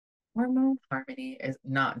Hormone Harmony is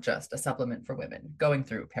not just a supplement for women going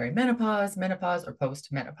through perimenopause, menopause, or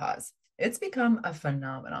postmenopause. It's become a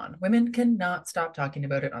phenomenon. Women cannot stop talking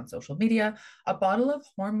about it on social media. A bottle of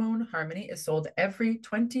Hormone Harmony is sold every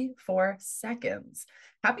 24 seconds.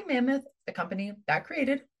 Happy Mammoth, the company that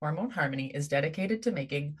created Hormone Harmony, is dedicated to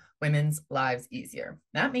making women's lives easier.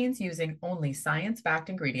 That means using only science backed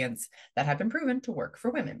ingredients that have been proven to work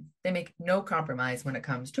for women. They make no compromise when it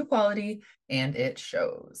comes to quality, and it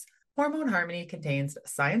shows. Hormone Harmony contains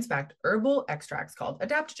science backed herbal extracts called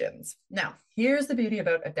adaptogens. Now, here's the beauty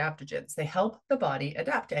about adaptogens: they help the body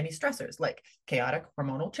adapt to any stressors like chaotic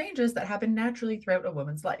hormonal changes that happen naturally throughout a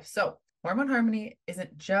woman's life. So, Hormone Harmony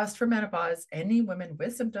isn't just for menopause. Any women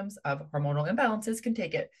with symptoms of hormonal imbalances can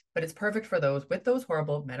take it, but it's perfect for those with those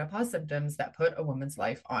horrible menopause symptoms that put a woman's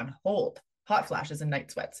life on hold. Hot flashes and night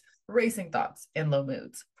sweats, racing thoughts and low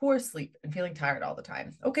moods, poor sleep and feeling tired all the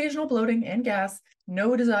time, occasional bloating and gas,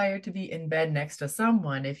 no desire to be in bed next to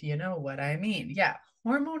someone, if you know what I mean. Yeah,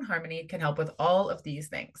 Hormone Harmony can help with all of these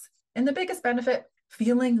things. And the biggest benefit,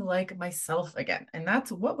 feeling like myself again. And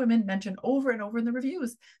that's what women mention over and over in the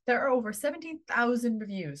reviews. There are over 17,000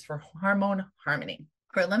 reviews for Hormone Harmony.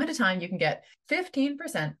 For a limited time, you can get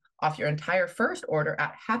 15% off your entire first order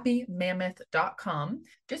at happymammoth.com.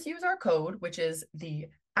 Just use our code, which is the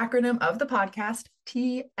acronym of the podcast,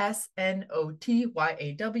 TSNOTYAW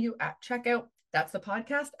at checkout. That's the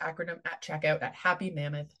podcast acronym at checkout at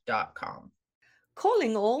happymammoth.com.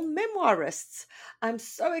 Calling all memoirists. I'm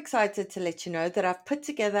so excited to let you know that I've put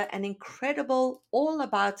together an incredible all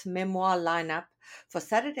about memoir lineup for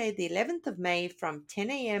Saturday, the 11th of May from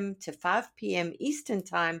 10 a.m. to 5 p.m. Eastern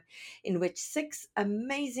Time, in which 6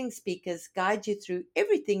 amazing speakers guide you through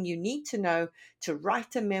everything you need to know to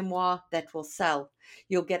write a memoir that will sell.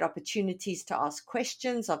 You'll get opportunities to ask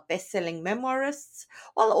questions of best-selling memoirists,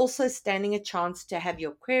 while also standing a chance to have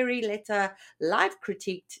your query letter live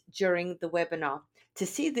critiqued during the webinar. To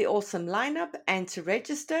see the awesome lineup and to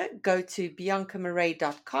register, go to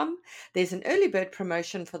biancamarais.com. There's an early bird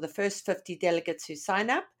promotion for the first 50 delegates who sign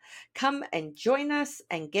up. Come and join us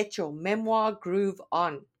and get your memoir groove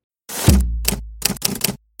on.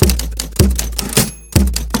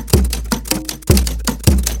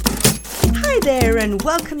 Hi there, and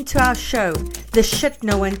welcome to our show, The Shit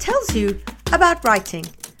No One Tells You About Writing.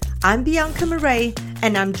 I'm Bianca Marais,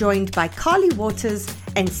 and I'm joined by Carly Waters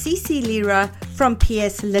and Cece Lira from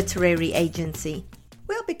PS Literary Agency.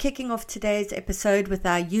 We'll be kicking off today's episode with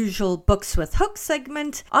our usual Books with Hooks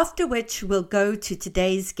segment, after which we'll go to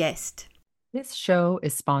today's guest. This show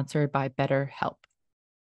is sponsored by BetterHelp.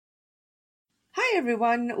 Hi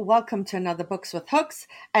everyone, welcome to another Books with Hooks.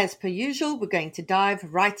 As per usual, we're going to dive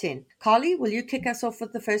right in. Carly, will you kick us off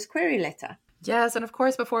with the first query letter? Yes, and of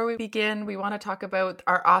course, before we begin, we want to talk about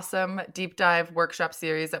our awesome deep dive workshop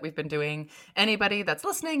series that we've been doing. Anybody that's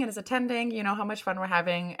listening and is attending, you know how much fun we're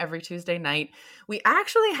having every Tuesday night. We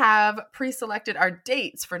actually have pre-selected our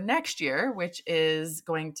dates for next year, which is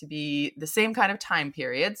going to be the same kind of time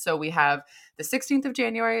period. So we have the 16th of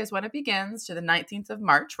January is when it begins to the 19th of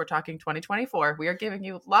March. We're talking 2024. We are giving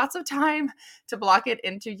you lots of time to block it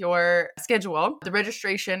into your schedule. The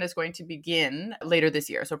registration is going to begin later this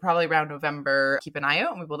year, so probably around November. Keep an eye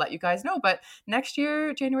out and we will let you guys know. But next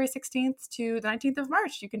year, January 16th to the 19th of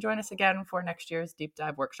March, you can join us again for next year's deep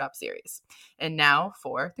dive workshop series. And now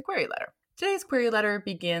for the query letter. Today's query letter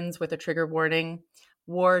begins with a trigger warning: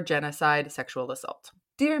 war, genocide, sexual assault.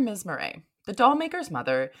 Dear Ms. Marais, The Dollmaker's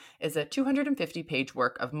Mother is a 250-page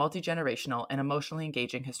work of multi-generational and emotionally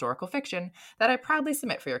engaging historical fiction that I proudly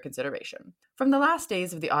submit for your consideration. From the last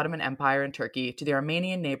days of the Ottoman Empire in Turkey to the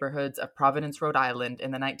Armenian neighborhoods of Providence, Rhode Island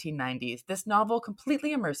in the 1990s, this novel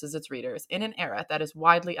completely immerses its readers in an era that is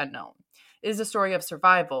widely unknown. It is a story of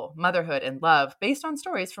survival, motherhood, and love based on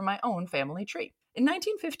stories from my own family tree. In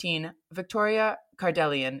 1915, Victoria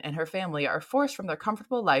Kardelian and her family are forced from their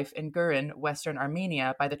comfortable life in Gurin, western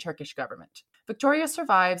Armenia, by the Turkish government. Victoria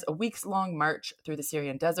survives a weeks-long march through the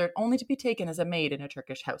Syrian desert, only to be taken as a maid in a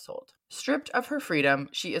Turkish household. Stripped of her freedom,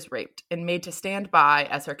 she is raped and made to stand by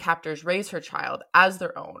as her captors raise her child as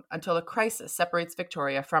their own until a crisis separates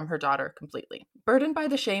Victoria from her daughter completely. Burdened by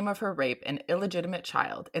the shame of her rape and illegitimate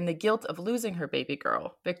child and the guilt of losing her baby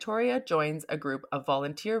girl, Victoria joins a group of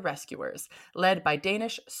volunteer rescuers led by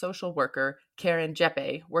Danish social worker Karen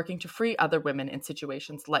Jeppe, working to free other women in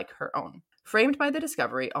situations like her own. Framed by the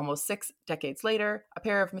discovery, almost 6 decades later, a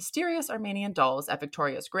pair of mysterious Armenian dolls at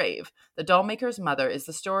Victoria's grave, The Dollmaker's Mother is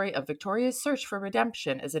the story of Victoria's search for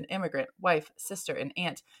redemption as an immigrant, wife, sister, and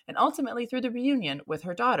aunt, and ultimately through the reunion with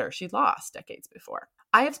her daughter she lost decades before.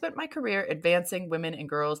 I have spent my career advancing women and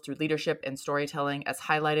girls through leadership and storytelling, as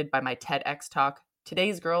highlighted by my TEDx talk,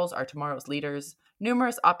 Today's girls are tomorrow's leaders.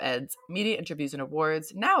 Numerous op-eds, media interviews, and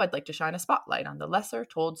awards. Now I'd like to shine a spotlight on the lesser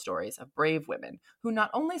told stories of brave women who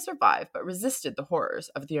not only survived but resisted the horrors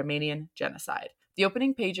of the Armenian genocide. The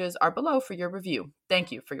opening pages are below for your review.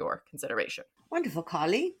 Thank you for your consideration. Wonderful,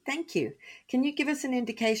 Carly. Thank you. Can you give us an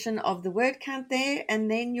indication of the word count there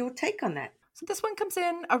and then your take on that? So this one comes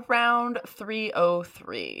in around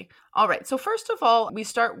 303. All right. So first of all, we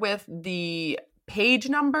start with the page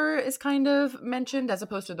number is kind of mentioned as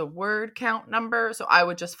opposed to the word count number. So I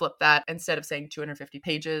would just flip that. Instead of saying 250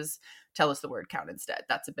 pages, tell us the word count instead.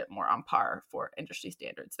 That's a bit more on par for industry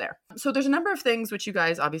standards there. So there's a number of things which you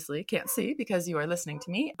guys obviously can't see because you are listening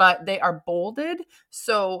to me, but they are bolded.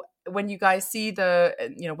 So when you guys see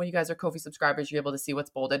when you guys are Ko-fi subscribers, you're able to see what's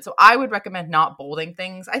bolded. So I would recommend not bolding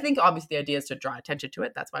things. I think obviously the idea is to draw attention to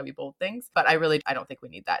it. That's why we bold things. But I don't think we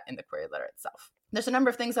need that in the query letter itself. There's a number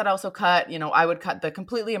of things that I also cut. I would cut the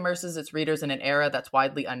completely immerses its readers in an era that's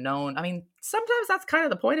widely unknown. I mean, sometimes that's kind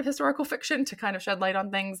of the point of historical fiction, to kind of shed light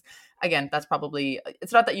on things. Again, that's probably,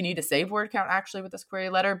 it's not that you need to save word count actually with this query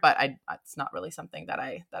letter, but it's not really something that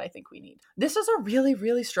I think we need. This is a really,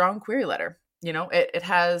 really strong query letter. It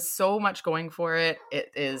has so much going for it.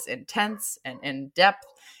 It is intense and in depth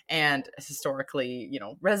and historically,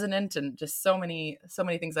 resonant, and just so many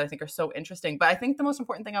things that I think are so interesting. But I think the most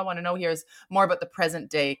important thing I want to know here is more about the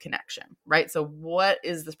present day connection, right? So what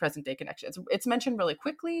is this present day connection? It's mentioned really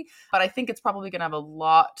quickly, but I think it's probably going to have a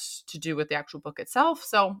lot to do with the actual book itself.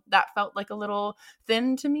 So that felt like a little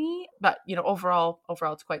thin to me, but overall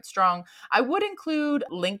it's quite strong. I would include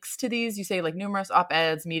links to these. You say like numerous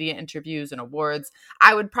op-eds, media interviews, and awards.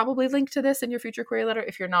 I would probably link to this in your future query letter.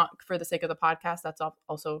 If you're not, for the sake of the podcast, that's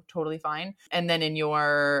also totally fine. And then in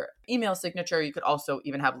your email signature, you could also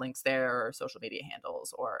even have links there, or social media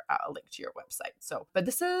handles, or a link to your website. So, but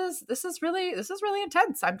this is really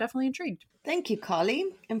intense. I'm definitely intrigued. Thank you, Carly.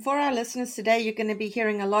 And for our listeners today, you're going to be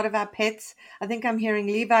hearing a lot of our pets. I think I'm hearing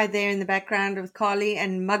Levi there in the background with Carly,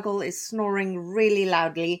 and Muggle is snoring really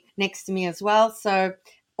loudly next to me as well. So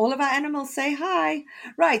all of our animals say hi.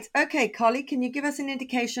 Right. Okay, Carly, can you give us an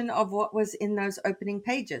indication of what was in those opening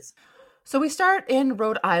pages? So we start in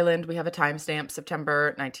Rhode Island. We have a timestamp,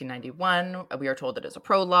 September 1991. We are told it is a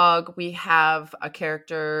prologue. We have a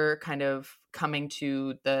character kind of coming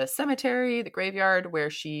to the cemetery, the graveyard, where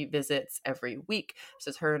she visits every week. It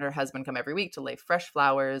says her and her husband come every week to lay fresh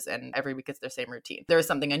flowers, and every week it's their same routine. There is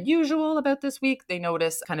something unusual about this week. They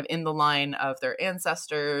notice kind of in the line of their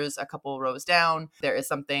ancestors, a couple rows down, there is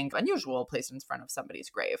something unusual placed in front of somebody's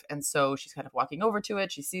grave. And so she's kind of walking over to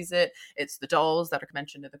it. She sees it. It's the dolls that are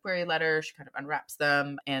mentioned in the query letter. She kind of unwraps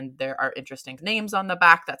them, and there are interesting names on the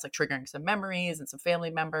back that's like triggering some memories and some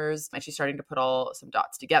family members. And she's starting to put all some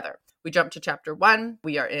dots together. We jump to chapter 1.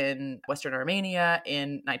 We are in Western Armenia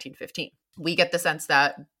in 1915. We get the sense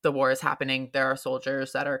that the war is happening. There are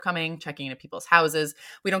soldiers that are coming, checking into people's houses.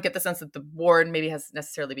 We don't get the sense that the war maybe has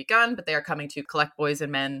necessarily begun, but they are coming to collect boys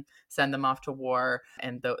and men, send them off to war,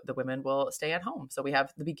 and the women will stay at home. So we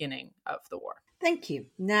have the beginning of the war. Thank you.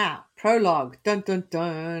 Now, prologue. Dun, dun,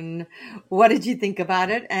 dun. What did you think about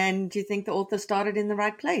it? And do you think the author started in the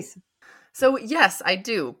right place? So yes, I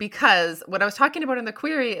do, because what I was talking about in the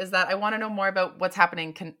query is that I want to know more about what's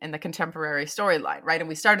happening in the contemporary storyline, right? And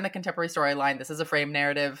we start in the contemporary storyline. This is a frame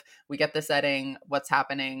narrative. We get the setting, what's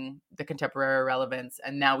happening, the contemporary relevance,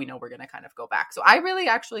 and now we know we're going to kind of go back. So I really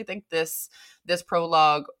actually think this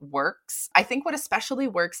prologue works. I think what especially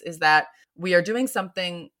works is that we are doing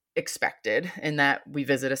something expected in that we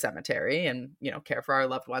visit a cemetery and, care for our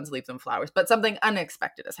loved ones, leave them flowers, but something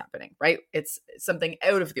unexpected is happening, right? It's something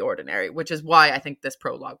out of the ordinary, which is why I think this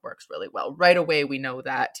prologue works really well. Right away, we know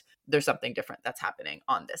that there's something different that's happening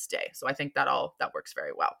on this day. So I think that works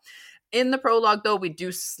very well. In the prologue, though, we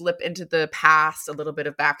do slip into the past, a little bit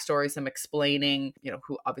of backstory, some explaining,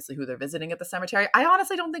 who they're visiting at the cemetery. I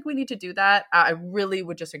honestly don't think we need to do that. I really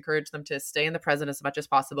would just encourage them to stay in the present as much as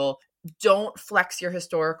possible. Don't flex your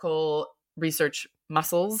historical research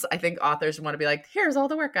muscles. I think authors want to be like, here's all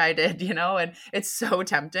the work I did, and it's so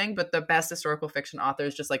tempting, but the best historical fiction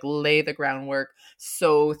authors just like lay the groundwork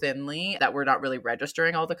so thinly that we're not really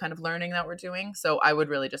registering all the kind of learning that we're doing. So I would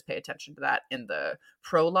really just pay attention to that in the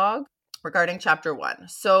prologue. Regarding chapter 1.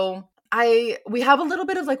 So we have a little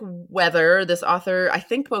bit of like weather. This author, I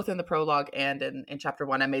think both in the prologue and in chapter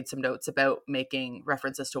 1, I made some notes about making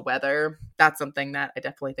references to weather. That's something that I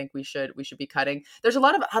definitely think we should be cutting. There's a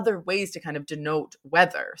lot of other ways to kind of denote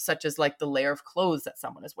weather, such as like the layer of clothes that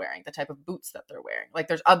someone is wearing, the type of boots that they're wearing. Like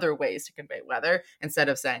there's other ways to convey weather instead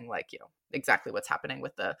of saying like, exactly what's happening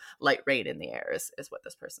with the light rain in the air is what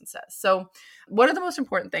this person says. So one of the most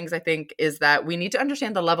important things I think is that we need to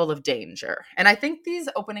understand the level of danger. And I think these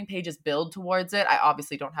opening pages build towards it. I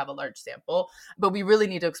obviously don't have a large sample, but we really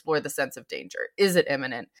need to explore the sense of danger. Is it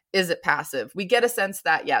imminent? Is it passive? We get a sense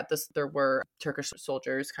that, there were Turkish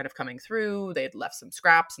soldiers kind of coming through. They had left some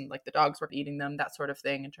scraps and like the dogs were eating them, that sort of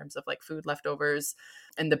thing in terms of like food leftovers.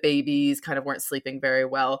 And the babies kind of weren't sleeping very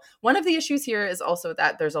well. One of the issues here is also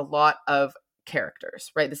that there's a lot of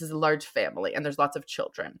characters, right? This is a large family and there's lots of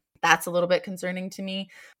children. That's a little bit concerning to me.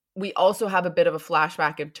 We also have a bit of a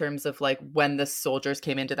flashback in terms of like when the soldiers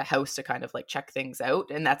came into the house to kind of like check things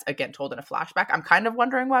out. And that's again told in a flashback. I'm kind of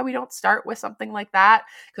wondering why we don't start with something like that,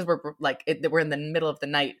 because we're in the middle of the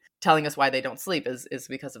night. Telling us why they don't sleep is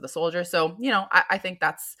because of the soldiers. So, I think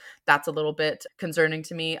that's a little bit concerning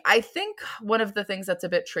to me. I think one of the things that's a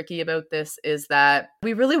bit tricky about this is that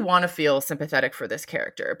we really want to feel sympathetic for this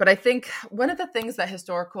character. But I think one of the things that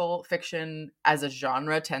historical fiction as a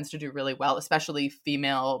genre tends to do really well, especially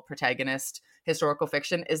female protagonist historical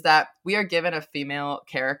fiction, is that we are given a female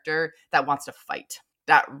character that wants to fight,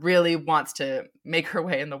 that really wants to make her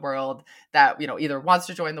way in the world, that, either wants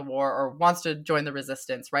to join the war or wants to join the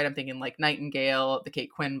resistance, right? I'm thinking like Nightingale, the Kate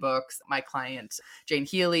Quinn books. My client, Jane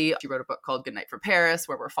Healy, she wrote a book called Goodnight from Paris,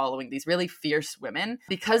 where we're following these really fierce women.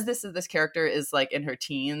 Because this character is like in her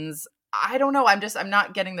teens, I don't know. I'm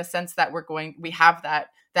not getting the sense that we have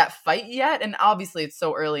that fight yet. And obviously it's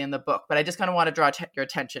so early in the book, but I just kind of want to draw your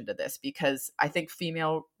attention to this because I think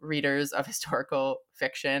female readers of historical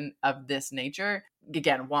fiction of this nature,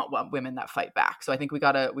 again, want women that fight back. So I think we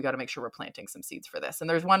gotta make sure we're planting some seeds for this. And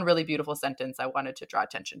there's one really beautiful sentence I wanted to draw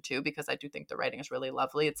attention to because I do think the writing is really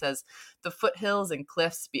lovely. It says, "The foothills and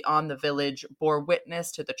cliffs beyond the village bore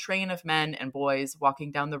witness to the train of men and boys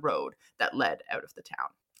walking down the road that led out of the town."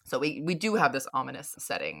 So we do have this ominous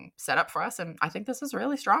setting set up for us, and I think this is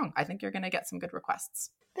really strong. I think you're going to get some good requests.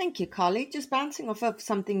 Thank you, Carly. Just bouncing off of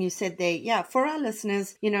something you said there. Yeah, for our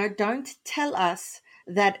listeners, don't tell us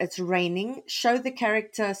that it's raining. Show the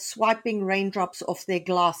character swiping raindrops off their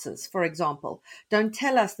glasses, for example. Don't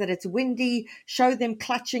tell us that it's windy. Show them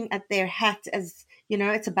clutching at their hat as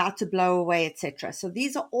it's about to blow away, etc. So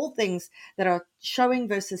these are all things that are showing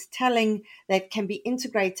versus telling that can be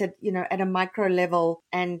integrated, at a micro level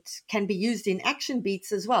and can be used in action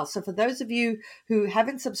beats as well. So for those of you who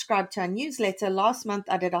haven't subscribed to our newsletter, last month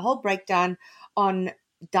I did a whole breakdown on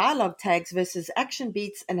dialogue tags versus action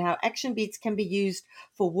beats and how action beats can be used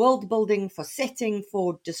for world building, for setting,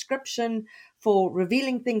 for description, for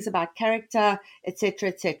revealing things about character, etc.,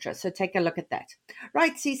 etc. So take a look at that.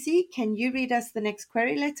 Right, Cece, can you read us the next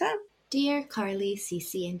query letter? Dear Carly,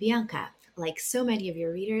 Cece, and Bianca, like so many of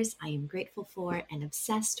your readers, I am grateful for and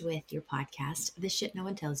obsessed with your podcast, The Shit No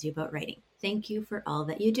One Tells You About Writing. Thank you for all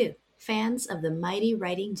that you do. Fans of the mighty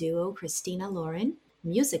writing duo Christina Lauren,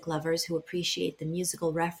 music lovers who appreciate the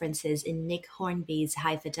musical references in Nick Hornby's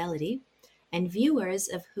High Fidelity, and viewers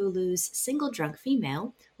of Hulu's Single Drunk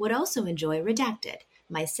Female would also enjoy Redacted,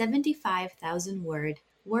 my 75,000-word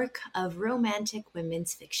work of romantic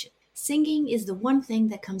women's fiction. Singing is the one thing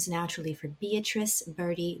that comes naturally for Beatrice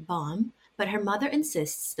Birdie Baum, but her mother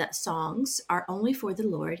insists that songs are only for the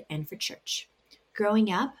Lord and for church.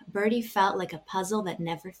 Growing up, Birdie felt like a puzzle that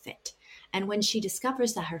never fit, and when she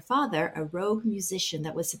discovers that her father, a rogue musician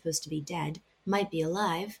that was supposed to be dead, might be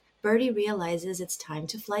alive, Birdie realizes it's time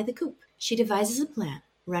to fly the coop. She devises a plan,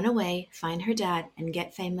 run away, find her dad, and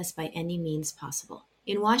get famous by any means possible.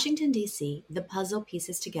 In Washington, D.C., the puzzle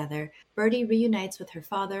pieces together. Birdie reunites with her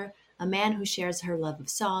father, a man who shares her love of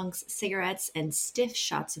songs, cigarettes, and stiff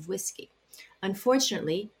shots of whiskey.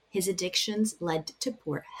 Unfortunately, his addictions led to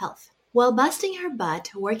poor health. While busting her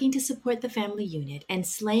butt, working to support the family unit, and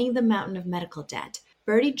slaying the mountain of medical debt,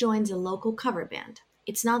 Birdie joins a local cover band.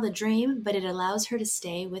 It's not the dream, but it allows her to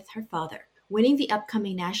stay with her father. Winning the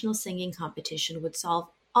upcoming national singing competition would solve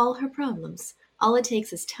all her problems. All it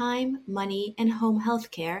takes is time, money, and home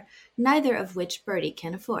health care, neither of which Birdie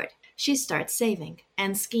can afford. She starts saving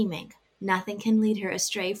and scheming. Nothing can lead her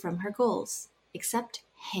astray from her goals, except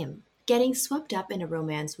him. Getting swept up in a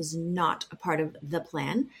romance was not a part of the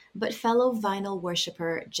plan, but fellow vinyl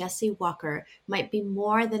worshiper Jesse Walker might be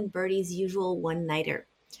more than Birdie's usual one-nighter.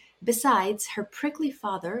 Besides, her prickly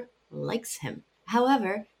father likes him.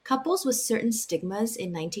 However, couples with certain stigmas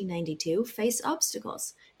in 1992 face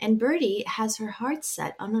obstacles, and Birdie has her heart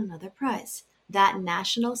set on another prize, that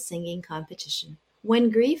national singing competition. When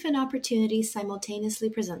grief and opportunity simultaneously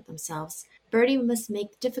present themselves, Birdie must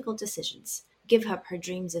make difficult decisions, give up her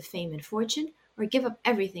dreams of fame and fortune, or give up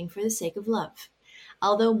everything for the sake of love.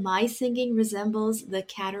 Although my singing resembles the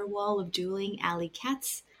caterwaul of dueling alley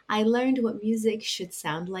cats, I learned what music should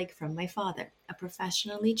sound like from my father, a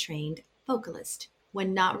professionally trained vocalist.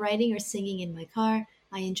 When not writing or singing in my car,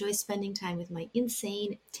 I enjoy spending time with my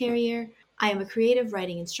insane terrier. I am a creative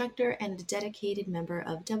writing instructor and a dedicated member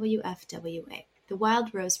of WFWA. The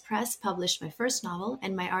Wild Rose Press published my first novel,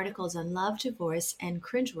 and my articles on love, divorce, and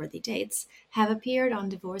cringeworthy dates have appeared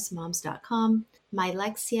on DivorceMoms.com,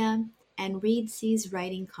 MyLexia, and Read C's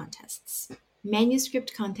writing contests.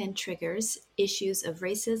 Manuscript content triggers issues of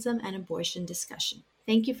racism and abortion discussion.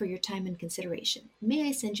 Thank you for your time and consideration. May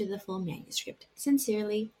I send you the full manuscript?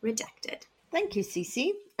 Sincerely, Redacted. Thank you,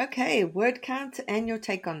 Cece. Okay, word count and your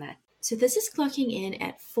take on that. So this is clocking in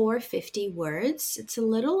at 450 words. It's a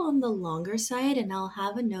little on the longer side, and I'll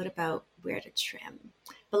have a note about where to trim.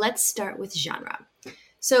 But let's start with genre.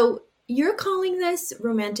 So you're calling this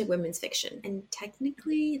romantic women's fiction, and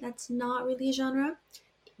technically that's not really a genre.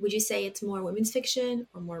 Would you say it's more women's fiction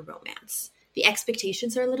or more romance? The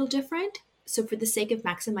expectations are a little different. So for the sake of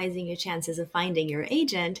maximizing your chances of finding your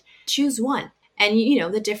agent, choose one. And,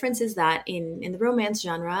 the difference is that in the romance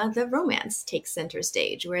genre, the romance takes center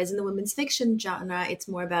stage, whereas in the women's fiction genre, it's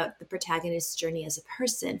more about the protagonist's journey as a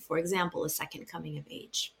person, for example, a second coming of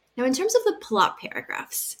age. Now, in terms of the plot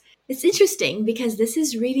paragraphs, it's interesting because this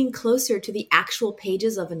is reading closer to the actual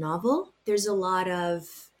pages of a novel. There's a lot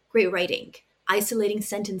of great writing, isolating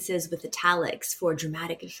sentences with italics for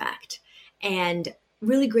dramatic effect, and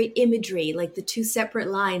really great imagery, like the two separate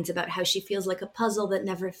lines about how she feels like a puzzle that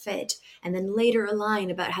never fit, and then later a line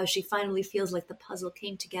about how she finally feels like the puzzle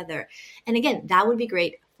came together. And again, that would be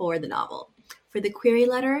great for the novel. For the query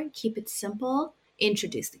letter, keep it simple,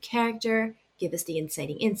 introduce the character, give us the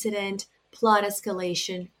inciting incident, plot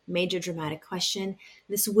escalation, major dramatic question.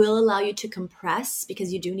 This will allow you to compress,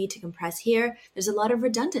 because you do need to compress here. There's a lot of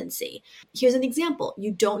redundancy. Here's an example.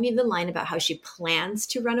 You don't need the line about how she plans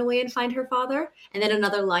to run away and find her father, and then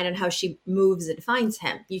another line on how she moves and finds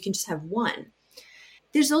him. You can just have one.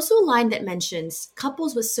 There's also a line that mentions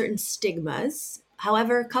couples with certain stigmas.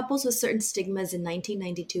 However, couples with certain stigmas in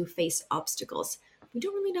 1992 face obstacles. We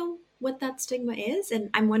don't really know what that stigma is, and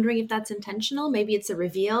I'm wondering if that's intentional. Maybe it's a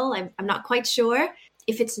reveal. I'm not quite sure.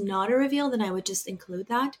 If it's not a reveal, then I would just include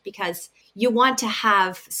that, because you want to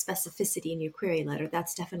have specificity in your query letter.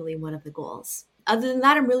 That's definitely one of the goals. Other than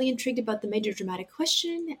that, I'm really intrigued about the major dramatic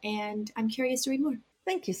question, and I'm curious to read more.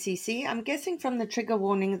 Thank you, Cece. I'm guessing from the trigger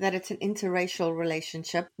warning that it's an interracial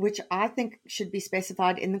relationship, which I think should be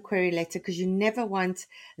specified in the query letter, because you never want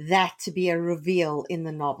that to be a reveal in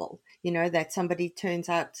the novel. That somebody turns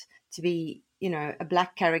out to be, a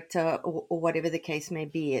black character or whatever the case may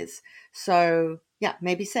be is. So, yeah,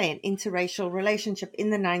 maybe say an interracial relationship in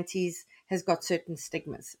the 90s has got certain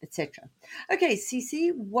stigmas, etc. Okay,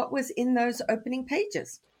 Cece, what was in those opening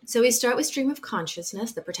pages? So we start with stream of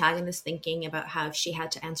consciousness, the protagonist thinking about how if she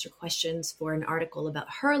had to answer questions for an article about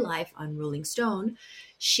her life on Rolling Stone,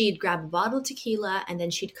 she'd grab a bottle of tequila and then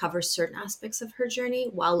she'd cover certain aspects of her journey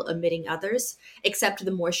while omitting others, except the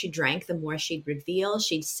more she drank, the more she'd reveal.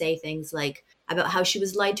 She'd say things like about how she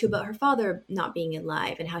was lied to about her father not being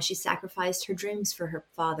alive and how she sacrificed her dreams for her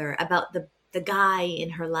father, about the guy in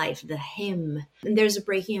her life, the him. And there's a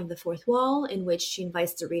breaking of the fourth wall in which she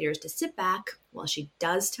invites the readers to sit back while she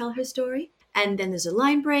does tell her story. And then there's a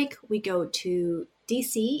line break. We go to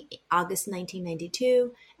DC, August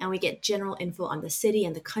 1992, and we get general info on the city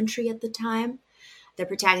and the country at the time. The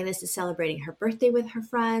protagonist is celebrating her birthday with her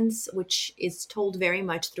friends, which is told very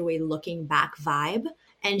much through a looking back vibe.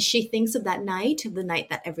 And she thinks of that night, of the night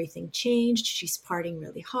that everything changed. She's partying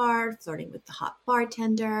really hard, flirting with the hot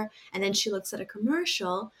bartender. And then she looks at a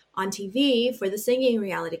commercial on TV for the singing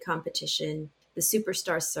reality competition, the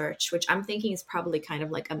Superstar Search, which I'm thinking is probably kind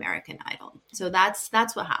of like American Idol. So that's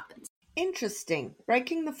what happens. Interesting.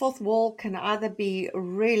 Breaking the fourth wall can either be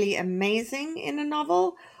really amazing in a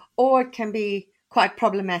novel, or it can be quite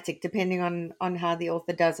problematic depending on how the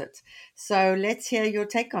author does it. So let's hear your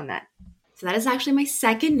take on that. So that is actually my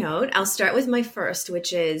second note. I'll start with my first,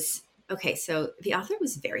 which is, okay, so the author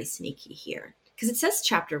was very sneaky here because it says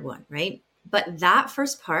chapter 1, right? But that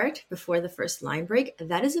first part before the first line break,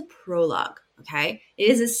 that is a prologue, okay? It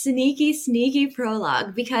is a sneaky, sneaky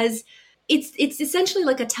prologue because it's essentially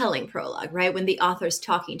like a telling prologue, right? When the author's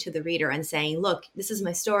talking to the reader and saying, look, this is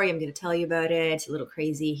my story. I'm going to tell you about it. It's a little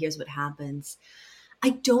crazy. Here's what happens.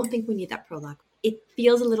 I don't think we need that prologue. It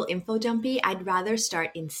feels a little info dumpy. I'd rather start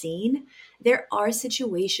in scene. There are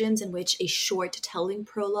situations in which a short telling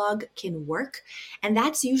prologue can work, and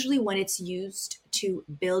that's usually when it's used to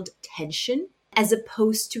build tension as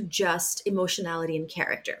opposed to just emotionality and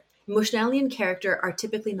character. Emotionality and character are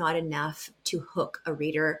typically not enough to hook a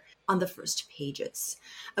reader on the first pages.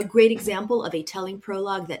 A great example of a telling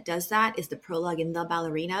prologue that does that is the prologue in The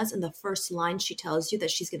Ballerinas. In the first line, she tells you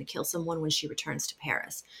that she's going to kill someone when she returns to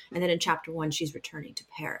Paris. And then in chapter 1, she's returning to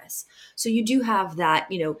Paris. So you do have that,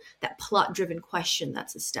 that plot-driven question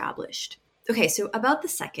that's established. Okay, so about the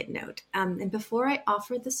second note. And before I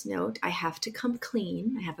offer this note, I have to come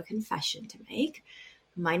clean. I have a confession to make.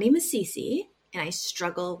 My name is Cece, and I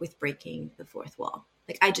struggle with breaking the fourth wall.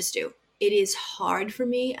 Like, I just do. It is hard for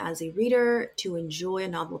me as a reader to enjoy a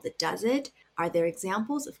novel that does it. Are there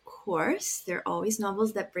examples? Of course. There are always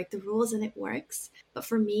novels that break the rules and it works. But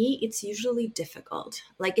for me, it's usually difficult.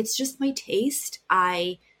 Like, it's just my taste.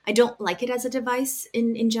 I don't like it as a device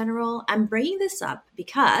in general. I'm bringing this up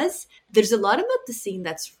because there's a lot about the scene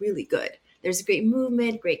that's really good. There's great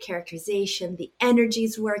movement, great characterization, the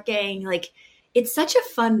energy's working. Like, it's such a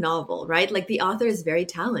fun novel, right? Like, the author is very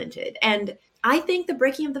talented. And I think the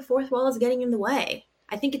breaking of the fourth wall is getting in the way.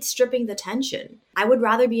 I think it's stripping the tension. I would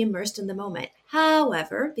rather be immersed in the moment.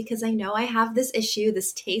 However, because I know I have this issue,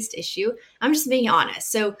 this taste issue, I'm just being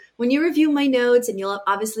honest. So when you review my notes, and you'll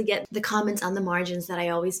obviously get the comments on the margins that I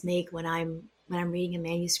always make when I'm reading a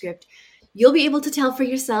manuscript, you'll be able to tell for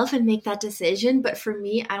yourself and make that decision. But for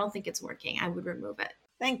me, I don't think it's working. I would remove it.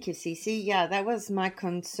 Thank you, Cece. Yeah, that was my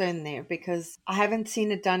concern there because I haven't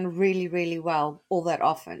seen it done really, really well all that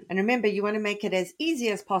often. And remember, you want to make it as easy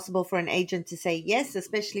as possible for an agent to say yes,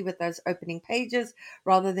 especially with those opening pages,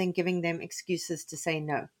 rather than giving them excuses to say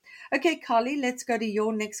no. Okay, Carly, let's go to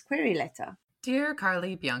your next query letter. Dear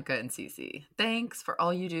Carly, Bianca, and Cece, thanks for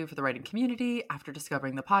all you do for the writing community. After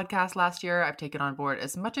discovering the podcast last year, I've taken on board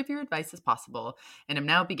as much of your advice as possible and am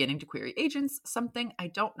now beginning to query agents, something I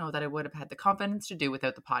don't know that I would have had the confidence to do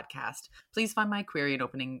without the podcast. Please find my query in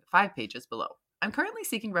opening 5 pages below. I'm currently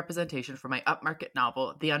seeking representation for my upmarket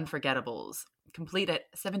novel, The Unforgettables, complete at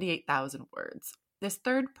 78,000 words. This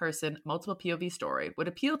third-person, multiple POV story would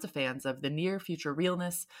appeal to fans of the near-future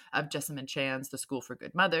realness of Jessamine Chan's The School for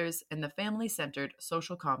Good Mothers and the family-centered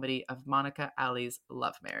social comedy of Monica Ali's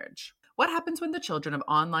Love Marriage. What happens when the children of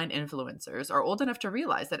online influencers are old enough to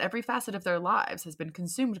realize that every facet of their lives has been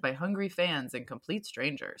consumed by hungry fans and complete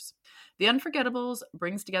strangers? The Unforgettables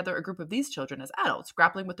brings together a group of these children as adults,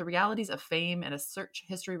 grappling with the realities of fame and a search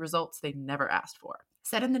history results they never asked for.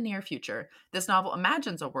 Set in the near future, this novel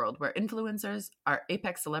imagines a world where influencers are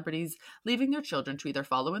apex celebrities, leaving their children to either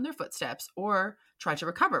follow in their footsteps or try to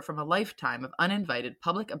recover from a lifetime of uninvited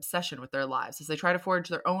public obsession with their lives as they try to forge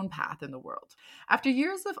their own path in the world. After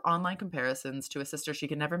years of online comparisons to a sister she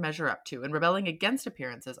can never measure up to and rebelling against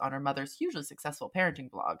appearances on her mother's hugely successful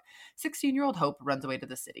parenting blog, 16-year-old Hope runs away to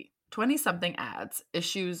the city. 20-something adds,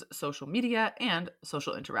 issues social media and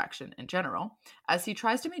social interaction in general, as he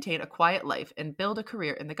tries to maintain a quiet life and build a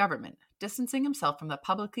career in the government, distancing himself from the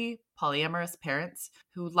publicly polyamorous parents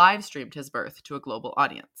who live-streamed his birth to a global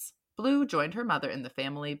audience. Blue joined her mother in the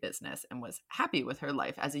family business and was happy with her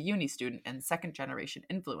life as a uni student and second-generation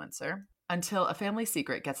influencer until a family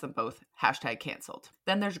secret gets them both #canceled.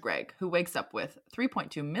 Then there's Greg, who wakes up with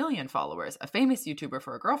 3.2 million followers, a famous YouTuber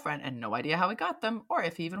for a girlfriend, and no idea how he got them or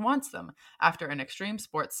if he even wants them, after an extreme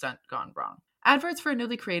sports stunt gone wrong. Adverts for a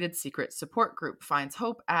newly created secret support group finds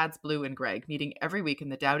Hope, Ads, Blue, and Greg meeting every week in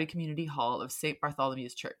the Dowdy Community Hall of St.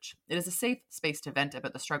 Bartholomew's Church. It is a safe space to vent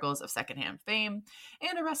about the struggles of secondhand fame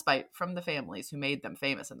and a respite from the families who made them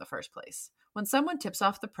famous in the first place. When someone tips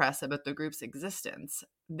off the press about the group's existence,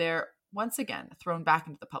 they're once again thrown back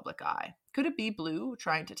into the public eye. Could it be Blue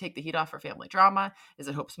trying to take the heat off her family drama? Is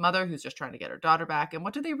it Hope's mother who's just trying to get her daughter back? And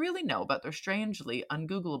what do they really know about their strangely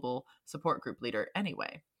ungoogleable support group leader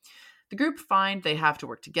anyway? The group find they have to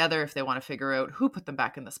work together if they want to figure out who put them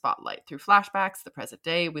back in the spotlight. Through flashbacks, the present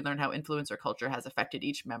day, we learn how influencer culture has affected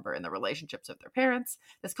each member in the relationships of their parents.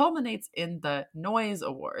 This culminates in the Noise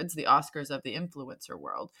Awards, the Oscars of the influencer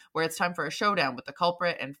world, where it's time for a showdown with the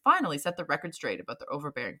culprit and finally set the record straight about their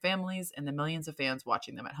overbearing families and the millions of fans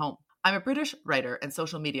watching them at home. I'm a British writer and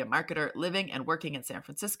social media marketer living and working in San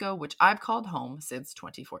Francisco, which I've called home since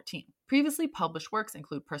 2014. Previously published works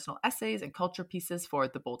include personal essays and culture pieces for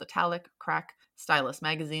The Bold Italic, Crack, Stylist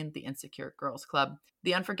Magazine, The Insecure Girls Club.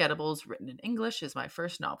 The Unforgettables, written in English, is my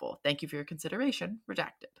first novel. Thank you for your consideration.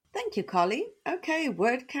 Redacted. Thank you, Carly. Okay,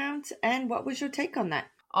 word count. And what was your take on that?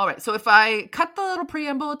 All right. So if I cut the little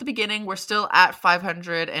preamble at the beginning, we're still at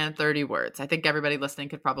 530 words. I think everybody listening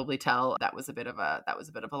could probably tell that was a bit of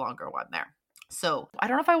a longer one there. So I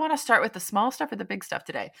don't know if I want to start with the small stuff or the big stuff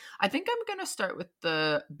today. I think I'm going to start with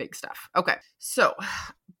the big stuff. Okay. So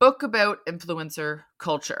book about influencer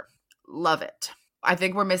culture. Love it. I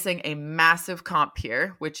think we're missing a massive comp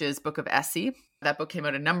here, which is Book of Essie. That book came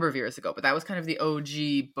out a number of years ago, but that was kind of the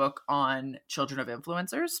OG book on children of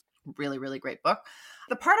influencers. Really, really great book.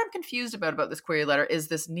 The part I'm confused about this query letter is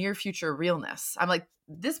this near future realness. I'm like,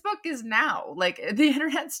 this book is now. Like, the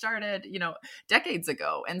internet started, decades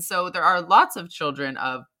ago. And so there are lots of children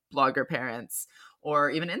of blogger parents,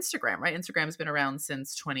 or even Instagram, right? Instagram's been around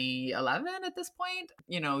since 2011 at this point,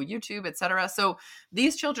 YouTube, etc. So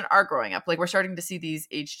these children are growing up. Like, we're starting to see these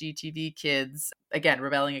HGTV kids, again,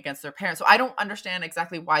 rebelling against their parents. So I don't understand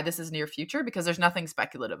exactly why this is near future, because there's nothing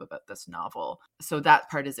speculative about this novel. So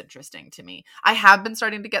that part is interesting to me. I have been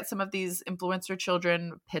starting to get some of these influencer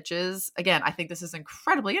children pitches. Again, I think this is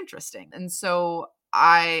incredibly interesting. And so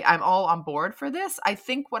I'm all on board for this. I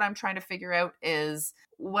think what I'm trying to figure out is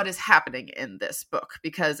what is happening in this book,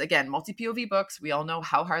 because again, multi-POV books, we all know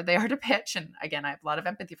how hard they are to pitch. And again, I have a lot of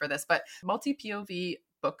empathy for this, but multi-POV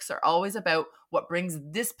books are always about what brings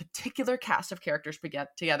this particular cast of characters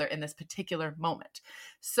together in this particular moment.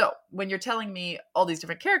 So when you're telling me all these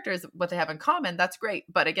different characters, what they have in common, that's great.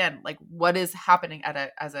 But again, like, what is happening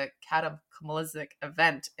as a cataclysmic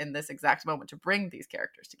event in this exact moment to bring these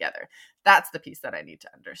characters together? That's the piece that I need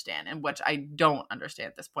to understand, and which I don't understand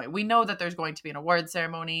at this point. We know that there's going to be an award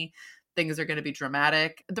ceremony. Things are going to be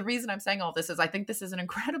dramatic. The reason I'm saying all this is I think this is an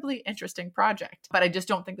incredibly interesting project, but I just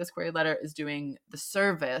don't think this query letter is doing the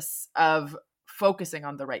service of focusing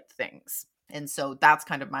on the right things. And so that's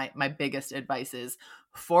kind of my biggest advice is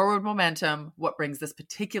forward momentum, what brings this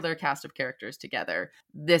particular cast of characters together.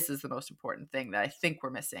 This is the most important thing that I think we're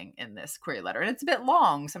missing in this query letter. And it's a bit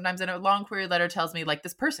long. Sometimes in a long query letter tells me, like,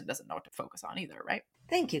 this person doesn't know what to focus on either, right?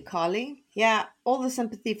 Thank you, Carly. Yeah, all the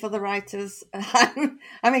sympathy for the writers.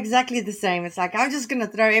 I'm exactly the same. It's like, I'm just going to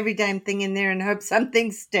throw every damn thing in there and hope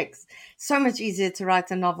something sticks. So much easier to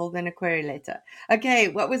write a novel than a query letter. Okay,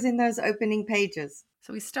 what was in those opening pages?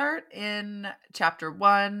 So we start in chapter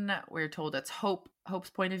 1. We're told it's Hope's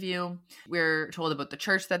point of view. We're told about the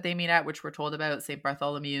church that they meet at, which we're told about, St.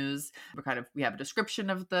 Bartholomew's. We have a description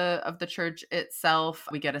of the church itself.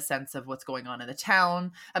 We get a sense of what's going on in the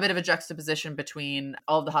town, a bit of a juxtaposition between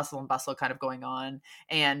all of the hustle and bustle kind of going on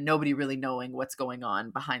and nobody really knowing what's going on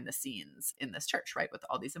behind the scenes in this church, right? With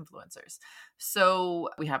all these influencers. So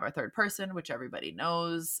we have our third person, which everybody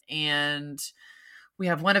knows, and we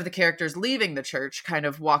have one of the characters leaving the church, kind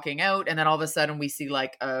of walking out, and then all of a sudden we see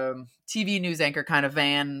like a TV news anchor kind of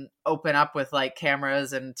van open up with like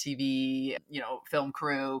cameras and TV, film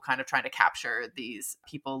crew kind of trying to capture these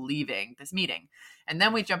people leaving this meeting. And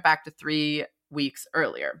then we jump back to 3 weeks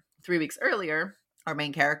earlier. 3 weeks earlier, our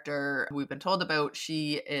main character, who we've been told about,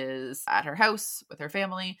 she is at her house with her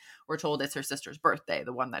family. We're told it's her sister's birthday,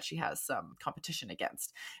 the one that she has some competition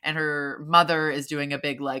against. And her mother is doing a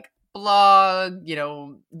big like blog,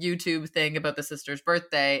 YouTube thing about the sister's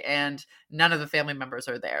birthday, and none of the family members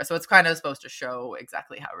are there. So it's kind of supposed to show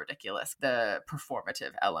exactly how ridiculous the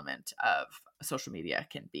performative element of social media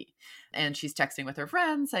can be. And she's texting with her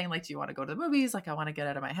friend saying, like, do you want to go to the movies? Like, I want to get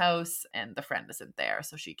out of my house. And the friend isn't there,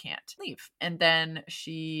 so she can't leave. And then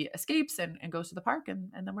she escapes and goes to the park,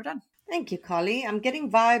 and then we're done. Thank you, Carly. I'm getting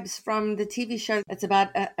vibes from the TV show. It's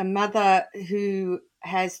about a mother who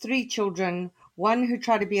has 3 children, one who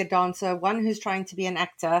tried to be a dancer, one who's trying to be an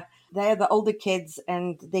actor. They're the older kids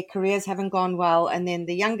and their careers haven't gone well. And then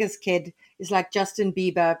the youngest kid is like Justin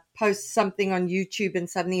Bieber, posts something on YouTube and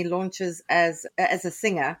suddenly launches as a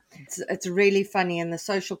singer. It's really funny and the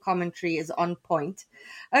social commentary is on point.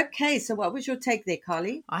 Okay, so what was your take there,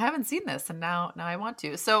 Carly? I haven't seen this and now I want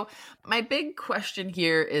to. So my big question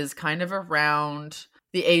here is kind of around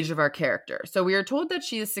the age of our character. So we are told that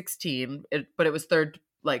she is 16, but it was third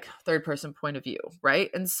person point of view, right?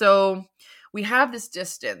 And so we have this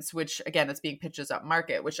distance, which again, it's being pitched as up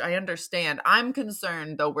market, which I understand. I'm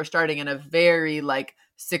concerned though, we're starting in a very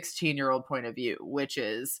 16-year-old point of view, which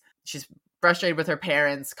is she's frustrated with her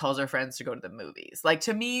parents, calls her friends to go to the movies. Like,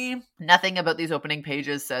 to me, nothing about these opening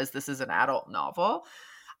pages says this is an adult novel.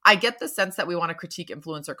 I get the sense that we want to critique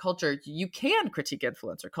influencer culture. You can critique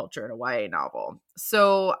influencer culture in a YA novel.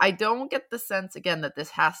 So I don't get the sense, again, that this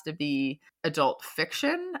has to be adult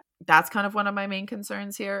fiction. That's kind of one of my main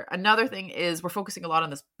concerns here. Another thing is we're focusing a lot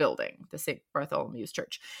on this building, the St. Bartholomew's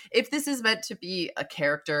Church. If this is meant to be a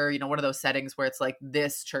character, one of those settings where it's like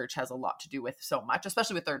this church has a lot to do with so much,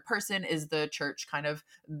 especially with third person, is the church kind of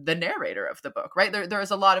the narrator of the book, right? There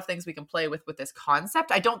is a lot of things we can play with this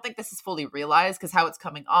concept. I don't think this is fully realized because how it's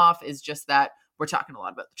coming off is just that we're talking a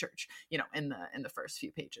lot about the church, in the first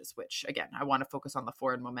few pages, which again, I want to focus on the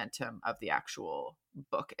forward momentum of the actual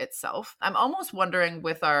book itself. I'm almost wondering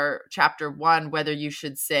with our chapter 1, whether you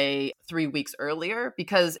should say 3 weeks earlier,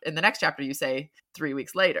 because in the next chapter you say 3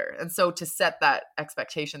 weeks later. And so to set that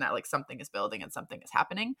expectation that like something is building and something is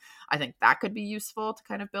happening, I think that could be useful to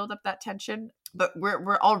kind of build up that tension. But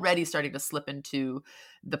we're already starting to slip into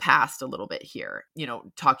the past a little bit here,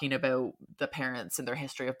 talking about the parents and their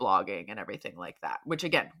history of blogging and everything like that, which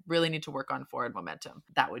again, really need to work on forward momentum.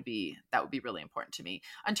 That would be really important to me.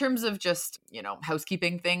 In terms of just,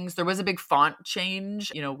 housekeeping things, there was a big font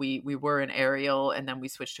change. We were in Arial and then we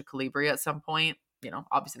switched to Calibri at some point.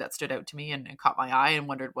 Obviously that stood out to me and caught my eye and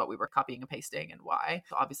wondered what we were copying and pasting and why.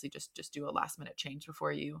 So obviously just do a last minute change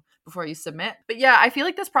before you submit. But yeah, I feel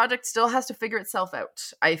like this project still has to figure itself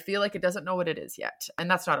out. I feel like it doesn't know what it is yet.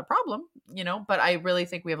 And that's not a problem, but I really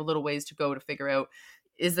think we have a little ways to go to figure out,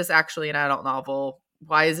 is this actually an adult novel?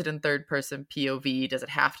 Why is it in third person POV? Does it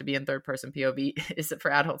have to be in third person POV? Is it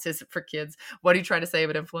for adults? Is it for kids? What are you trying to say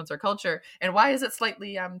about influencer culture? And why is it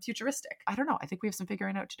slightly futuristic? I don't know. I think we have some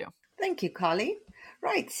figuring out to do. Thank you, Carly.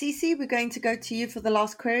 Right, Cece, we're going to go to you for the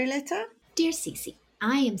last query letter. Dear Cece,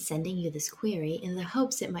 I am sending you this query in the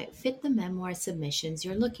hopes it might fit the memoir submissions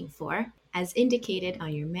you're looking for, as indicated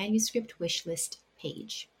on your manuscript wishlist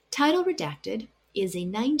page. Title Redacted is a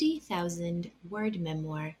 90,000 word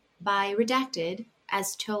memoir by Redacted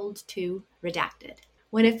as told to Redacted.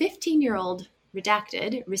 When a 15-year-old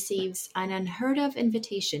Redacted receives an unheard of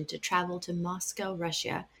invitation to travel to Moscow,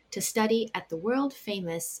 Russia, to study at the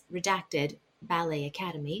world-famous Redacted Ballet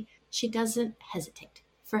Academy, she doesn't hesitate.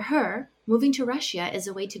 For her, moving to Russia is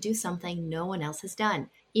a way to do something no one else has done,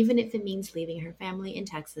 even if it means leaving her family in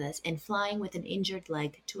Texas and flying with an injured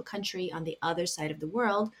leg to a country on the other side of the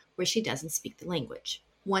world where she doesn't speak the language.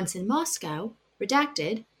 Once in Moscow,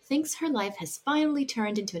 Redacted thinks her life has finally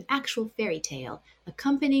turned into an actual fairy tale,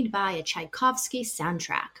 accompanied by a Tchaikovsky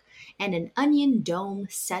soundtrack and an onion dome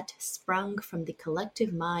set sprung from the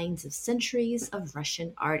collective minds of centuries of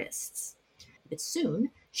Russian artists. But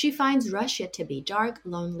soon, she finds Russia to be dark,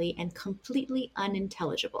 lonely, and completely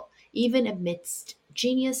unintelligible, even amidst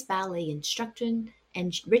genius ballet instruction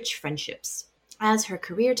and rich friendships. As her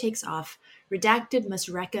career takes off, Redacted must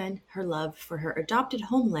reckon her love for her adopted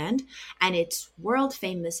homeland and its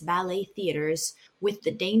world-famous ballet theaters with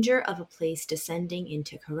the danger of a place descending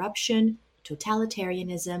into corruption,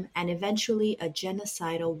 totalitarianism, and eventually a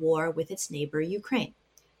genocidal war with its neighbor Ukraine.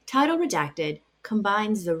 Title Redacted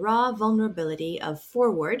combines the raw vulnerability of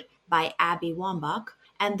Forward by Abby Wambach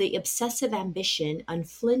and the obsessive ambition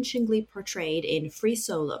unflinchingly portrayed in Free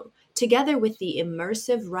Solo, together with the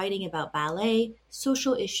immersive writing about ballet,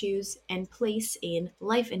 social issues, and place in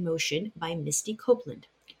Life in Motion by Misty Copeland.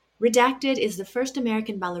 Redacted is the first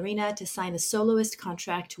American ballerina to sign a soloist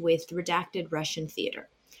contract with Redacted Russian Theater.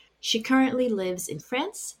 She currently lives in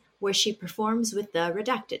France, where she performs with the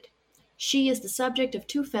Redacted. She is the subject of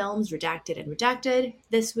 2 films, Redacted and Redacted.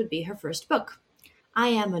 This would be her first book. I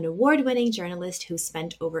am an award-winning journalist who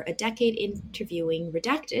spent over a decade interviewing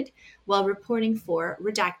Redacted while reporting for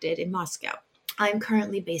Redacted in Moscow. I am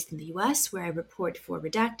currently based in the US, where I report for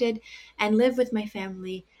Redacted and live with my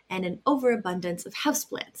family and an overabundance of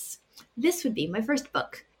houseplants. This would be my first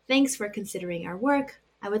book. Thanks for considering our work.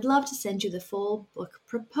 I would love to send you the full book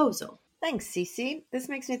proposal. Thanks, Cece. This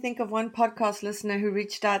makes me think of one podcast listener who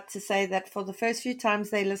reached out to say that for the first few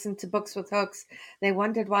times they listened to Books with Hooks, they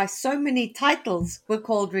wondered why so many titles were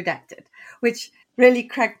called Redacted, which really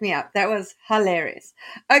cracked me up. That was hilarious.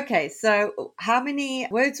 Okay, so how many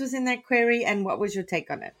words was in that query and what was your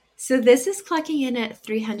take on it? So this is clocking in at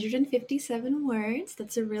 357 words.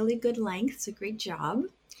 That's a really good length. It's a great job.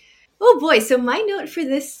 Oh boy, so my note for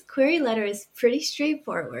this query letter is pretty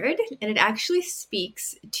straightforward, and it actually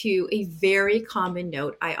speaks to a very common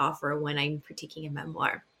note I offer when I'm critiquing a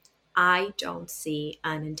memoir. I don't see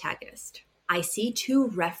an antagonist. I see 2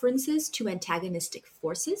 references to antagonistic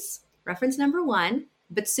forces. Reference number 1,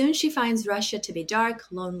 but soon she finds Russia to be dark,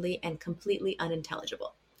 lonely, and completely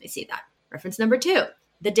unintelligible. I see that. Reference number 2,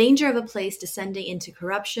 the danger of a place descending into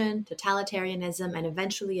corruption, totalitarianism, and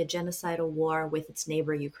eventually a genocidal war with its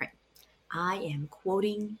neighbor Ukraine. I am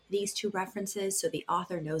quoting these 2 references so the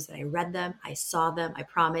author knows that I read them, I saw them, I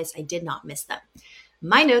promise I did not miss them.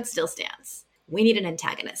 My note still stands. We need an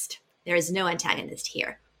antagonist. There is no antagonist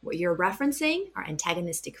here. What you're referencing are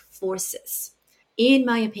antagonistic forces. In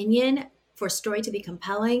my opinion, for a story to be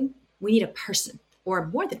compelling, we need a person or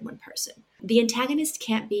more than one person. The antagonist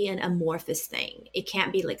can't be an amorphous thing. It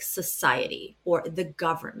can't be like society or the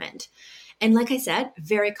government. And like I said,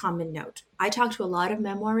 very common note. I talk to a lot of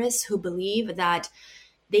memoirists who believe that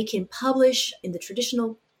they can publish in the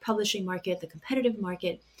traditional publishing market, the competitive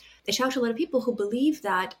market. I talk to a lot of people who believe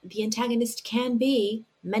that the antagonist can be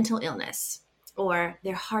mental illness or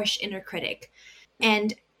their harsh inner critic.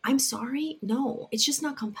 And I'm sorry, no, it's just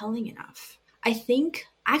not compelling enough. I think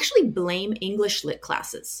I actually blame English lit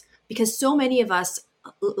classes because so many of us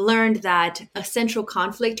learned that a central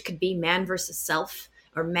conflict could be man versus self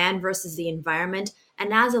or man versus the environment.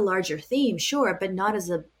 And as a larger theme, sure, but not as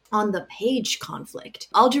a on the page conflict.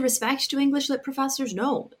 All due respect to English lit professors,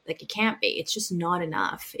 no, like it can't be. It's just not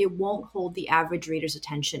enough. It won't hold the average reader's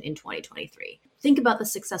attention in 2023. Think about the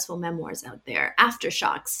successful memoirs out there.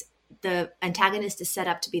 Aftershocks, the antagonist is set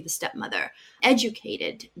up to be the stepmother.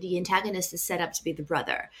 Educated, the antagonist is set up to be the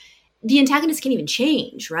brother. The antagonist can even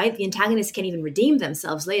change, right? The antagonist can even redeem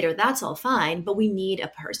themselves later. That's all fine, but we need a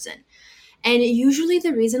person. And usually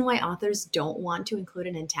the reason why authors don't want to include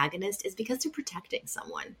an antagonist is because they're protecting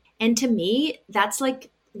someone. And to me, that's like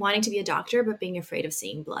wanting to be a doctor, but being afraid of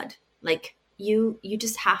seeing blood. Like you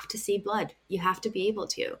just have to see blood. You have to be able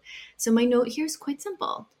to. So my note here is quite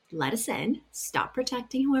simple. Let us in, stop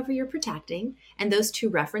protecting whoever you're protecting. And those two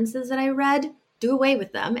references that I read, do away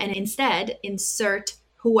with them and instead insert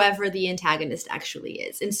whoever the antagonist actually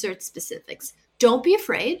is. Insert specifics. Don't be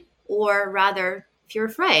afraid, or rather, if you're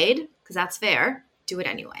afraid, because that's fair, do it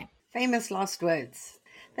anyway. Famous last words.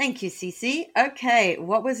 Thank you, Cece. Okay,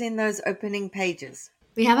 what was in those opening pages?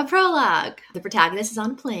 We have a prologue. The protagonist is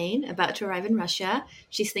on a plane about to arrive in Russia.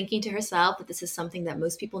 She's thinking to herself that this is something that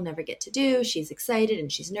most people never get to do. She's excited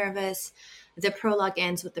and she's nervous. The prologue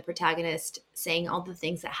ends with the protagonist saying all the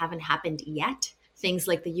things that haven't happened yet. Things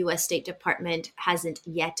like the US State Department hasn't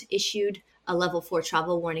yet issued a level 4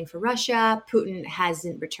 travel warning for Russia. Putin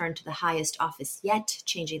hasn't returned to the highest office yet,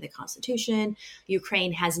 changing the constitution.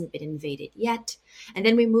 Ukraine hasn't been invaded yet. And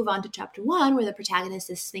then we move on to chapter 1, where the protagonist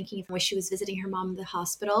is thinking when she was visiting her mom in the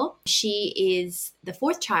hospital. She is the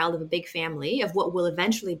fourth child of a big family, of what will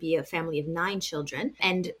eventually be a family of 9 children.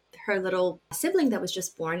 And her little sibling that was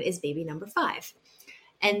just born is baby number 5.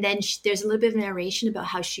 And then there's a little bit of narration about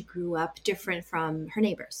how she grew up different from her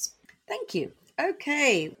neighbors. Thank you.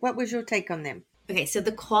 Okay, what was your take on them? Okay, so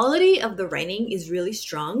the quality of the writing is really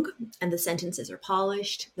strong and the sentences are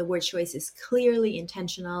polished. The word choice is clearly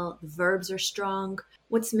intentional. The verbs are strong.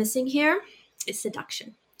 What's missing here is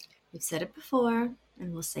seduction. We've said it before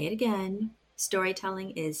and we'll say it again.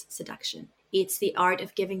 Storytelling is seduction. It's the art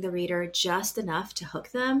of giving the reader just enough to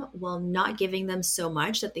hook them while not giving them so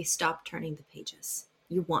much that they stop turning the pages.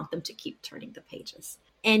 You want them to keep turning the pages.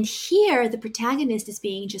 And here, the protagonist is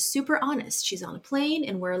being just super honest. She's on a plane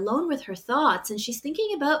and we're alone with her thoughts and she's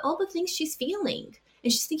thinking about all the things she's feeling.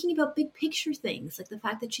 And she's thinking about big picture things, like the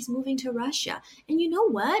fact that she's moving to Russia. And you know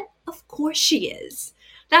what? Of course she is.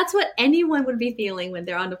 That's what anyone would be feeling when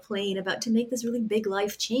they're on a plane about to make this really big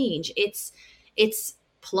life change. It's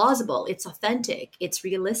plausible, it's authentic, it's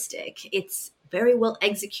realistic, it's very well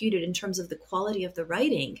executed in terms of the quality of the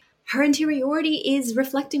writing. Her interiority is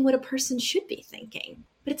reflecting what a person should be thinking,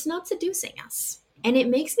 but it's not seducing us. And it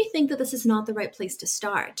makes me think that this is not the right place to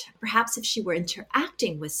start. Perhaps if she were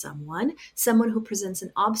interacting with someone who presents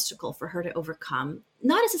an obstacle for her to overcome,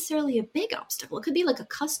 not necessarily a big obstacle, it could be like a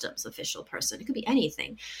customs official person, it could be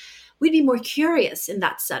anything. We'd be more curious in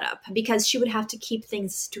that setup because she would have to keep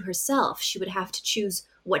things to herself. She would have to choose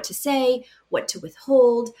what to say, what to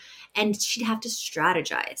withhold, and she'd have to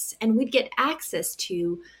strategize. And we'd get access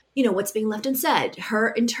to what's being left unsaid,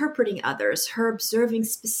 her interpreting others, her observing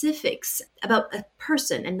specifics about a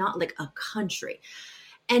person and not like a country.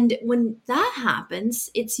 And when that happens,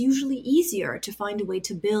 it's usually easier to find a way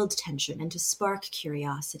to build tension and to spark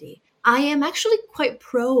curiosity. I am actually quite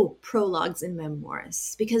pro prologues in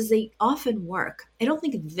memoirs because they often work. I don't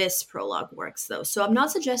think this prologue works though. So I'm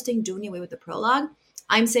not suggesting doing away with the prologue.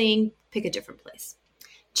 I'm saying pick a different place.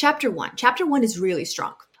 Chapter 1. Chapter 1 is really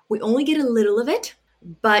strong. We only get a little of it,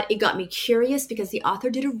 but it got me curious because the author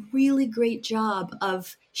did a really great job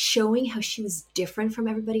of showing how she was different from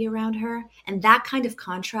everybody around her. And that kind of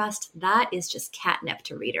contrast, that is just catnip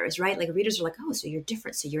to readers, right? Like readers are like, oh, so you're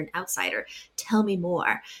different. So you're an outsider. Tell me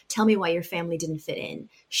more. Tell me why your family didn't fit in.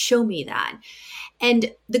 Show me that.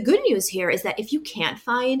 And the good news here is that if you can't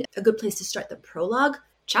find a good place to start the prologue,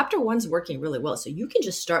 chapter one's working really well. So you can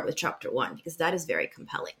just start with chapter one because that is very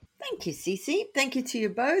compelling. Thank you, Cece. Thank you to you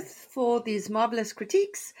both for these marvelous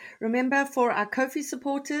critiques. Remember, for our Ko-fi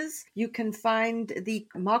supporters, you can find the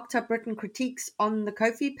marked up written critiques on the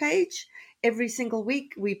Ko-fi page. Every single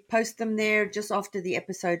week, we post them there just after the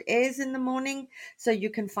episode airs in the morning, so you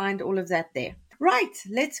can find all of that there. Right,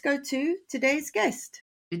 let's go to today's guest.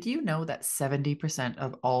 Did you know that 70%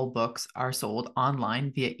 of all books are sold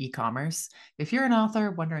online via e-commerce? If you're an author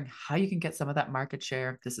wondering how you can get some of that market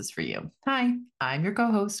share, this is for you. Hi, I'm your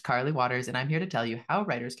co-host, Carly Waters, and I'm here to tell you how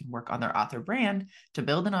writers can work on their author brand to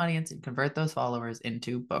build an audience and convert those followers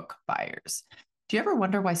into book buyers. Do you ever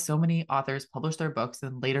wonder why so many authors publish their books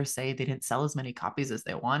and later say they didn't sell as many copies as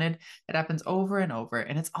they wanted? It happens over and over,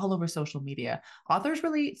 and it's all over social media. Authors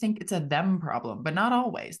really think it's a them problem, but not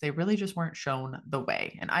always. They really just weren't shown the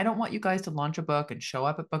way. And I don't want you guys to launch a book and show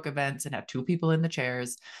up at book events and have two people in the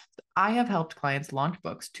chairs. I have helped clients launch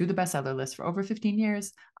books to the bestseller list for over 15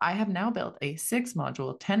 years. I have now built a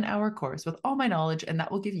 6-module, 10-hour course with all my knowledge, and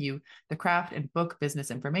that will give you the craft and book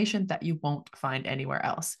business information that you won't find anywhere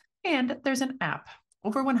else. And there's an app.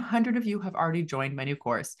 Over 100 of you have already joined my new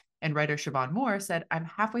course. And writer Siobhan Moore said, I'm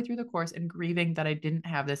halfway through the course and grieving that I didn't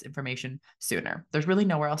have this information sooner. There's really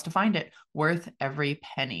nowhere else to find it. Worth every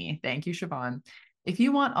penny. Thank you, Siobhan. If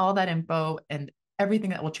you want all that info and everything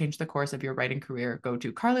that will change the course of your writing career, go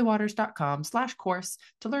to carlywaters.com/course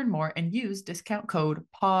to learn more and use discount code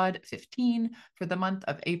POD15 for the month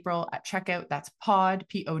of April at checkout. That's POD,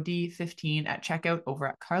 P-O-D 15 at checkout over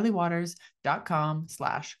at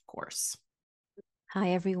carlywaters.com/course.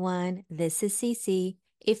 Hi, everyone. This is Cece.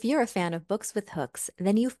 If you're a fan of books with hooks,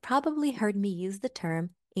 then you've probably heard me use the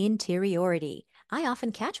term interiority. I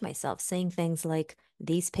often catch myself saying things like,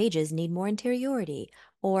 these pages need more interiority,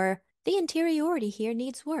 or the interiority here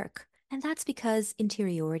needs work. And that's because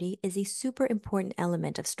interiority is a super important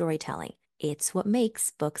element of storytelling. It's what makes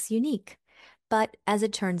books unique. But as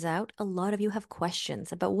it turns out, a lot of you have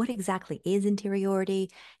questions about what exactly is interiority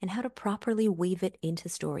and how to properly weave it into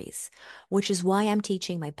stories, which is why I'm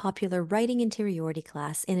teaching my popular Writing Interiority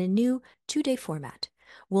class in a new 2-day format.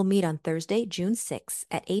 We'll meet on Thursday, June 6th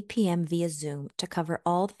at 8 p.m. via Zoom to cover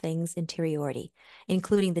all things interiority,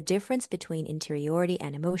 including the difference between interiority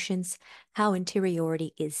and emotions, how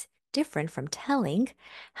interiority is different from telling,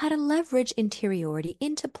 how to leverage interiority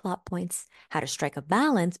into plot points, how to strike a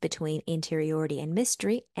balance between interiority and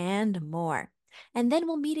mystery, and more. And then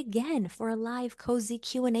we'll meet again for a live cozy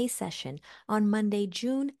Q&A session on Monday,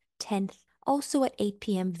 June 10th, also at 8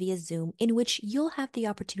 p.m. via Zoom, in which you'll have the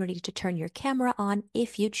opportunity to turn your camera on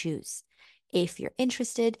if you choose. If you're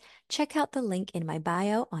interested, check out the link in my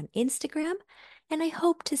bio on Instagram, and I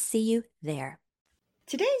hope to see you there.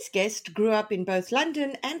 Today's guest grew up in both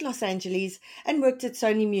London and Los Angeles and worked at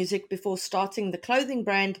Sony Music before starting the clothing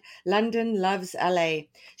brand London Loves LA.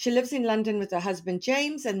 She lives in London with her husband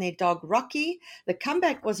James and their dog Rocky. The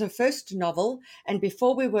Comeback was her first novel, and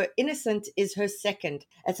Before We Were Innocent is her second.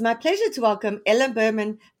 It's my pleasure to welcome Ella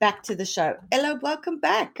Berman back to the show. Ella, welcome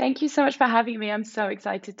back. Thank you so much for having me. I'm so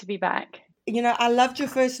excited to be back. You know, I loved your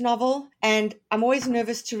first novel, and I'm always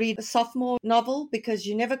nervous to read a sophomore novel because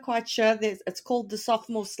you're never quite sure. It's called the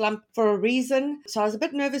sophomore slump for a reason. So I was a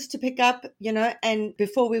bit nervous to pick up, and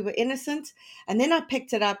Before We Were Innocent. And then I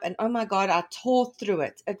picked it up and oh my God, I tore through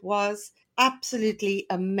it. It was absolutely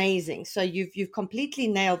amazing. So you've completely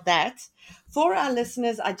nailed that. For our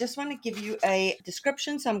listeners, I just want to give you a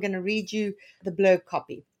description. So I'm going to read you the blurb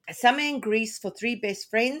copy. A summer in Greece for three best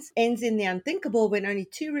friends ends in the unthinkable when only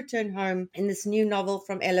two return home in this new novel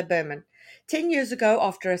from Ella Berman. 10 years ago,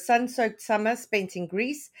 after a sun-soaked summer spent in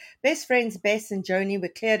Greece, best friends Bess and Joni were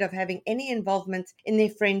cleared of having any involvement in their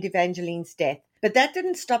friend Evangeline's death. But that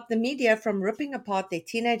didn't stop the media from ripping apart their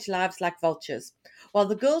teenage lives like vultures. While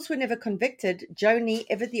the girls were never convicted, Joni,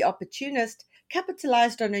 ever the opportunist,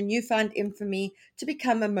 capitalized on her newfound infamy to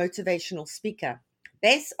become a motivational speaker.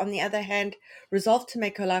 Bess, on the other hand, resolved to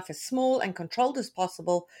make her life as small and controlled as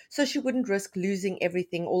possible so she wouldn't risk losing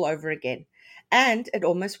everything all over again. And it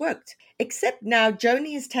almost worked. Except now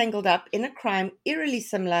Joni is tangled up in a crime eerily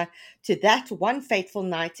similar to that one fateful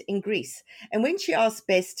night in Greece. And when she asks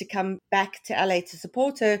Bess to come back to LA to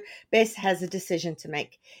support her, Bess has a decision to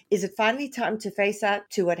make. Is it finally time to face up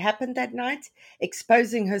to what happened that night,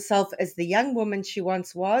 exposing herself as the young woman she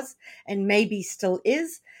once was and maybe still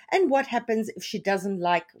is? And what happens if she doesn't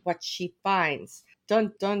like what she finds?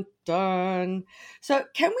 Dun, dun, dun. So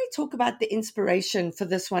can we talk about the inspiration for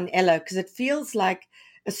this one, Ella? Because it feels like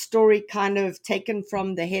a story kind of taken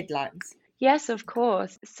from the headlines. Yes, of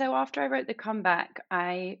course. So after I wrote The Comeback,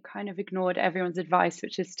 I kind of ignored everyone's advice,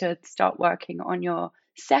 which is to start working on your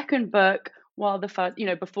second book while the first,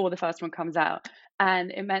 before the first one comes out.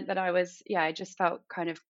 And it meant that I just felt kind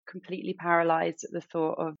of completely paralyzed at the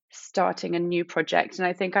thought of starting a new project. And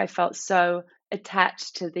I think I felt so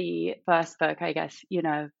attached to the first book, I guess,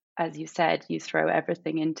 as you said, you throw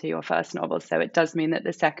everything into your first novel. So it does mean that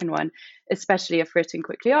the second one, especially if written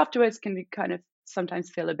quickly afterwards, can kind of sometimes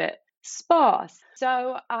feel a bit sparse.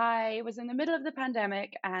 So I was in the middle of the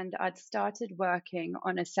pandemic and I'd started working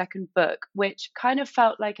on a second book, which kind of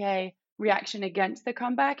felt like a reaction against the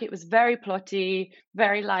comeback. It was very plotty,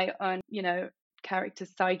 very light on, character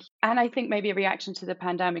psyche. And I think maybe a reaction to the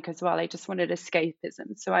pandemic as well. I just wanted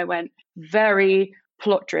escapism. So I went very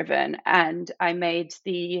plot driven and I made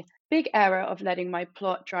the big error of letting my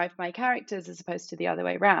plot drive my characters as opposed to the other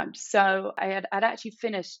way around. So I'd actually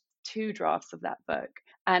finished 2 drafts of that book.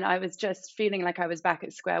 And I was just feeling like I was back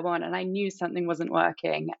at square one and I knew something wasn't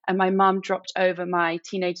working. And my mum dropped over my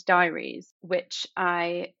teenage diaries, which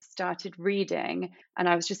I started reading. And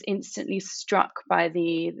I was just instantly struck by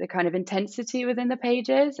the kind of intensity within the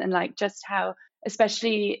pages and like just how,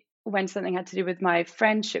 especially when something had to do with my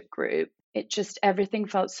friendship group, it just everything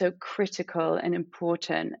felt so critical and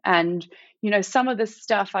important. And, some of the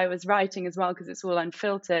stuff I was writing as well, because it's all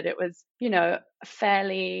unfiltered, it was,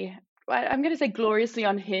 fairly, I'm going to say gloriously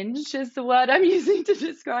unhinged is the word I'm using to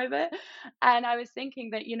describe it. And I was thinking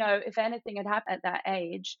that, if anything had happened at that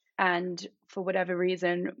age, and for whatever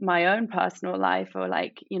reason, my own personal life or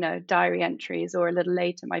diary entries or a little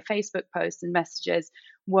later, my Facebook posts and messages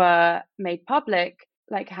were made public,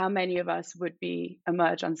 like how many of us would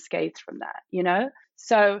emerge unscathed from that,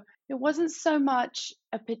 So it wasn't so much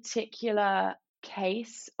a particular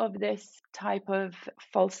case of this type of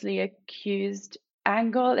falsely accused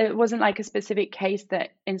angle. It wasn't like a specific case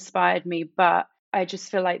that inspired me, but I just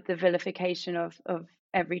feel like the vilification of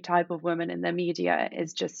every type of woman in the media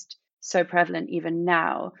is just so prevalent even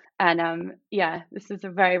now. And this is a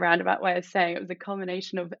very roundabout way of saying it was a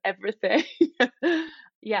culmination of everything.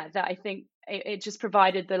 That I think it just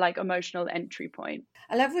provided the emotional entry point.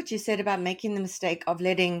 I love what you said about making the mistake of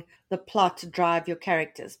letting the plot drive your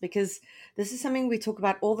characters, because this is something we talk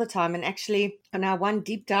about all the time. And actually, on our one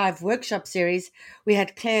deep dive workshop series, we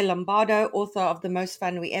had Claire Lombardo, author of The Most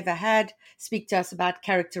Fun We Ever Had, speak to us about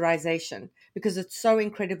characterization, because it's so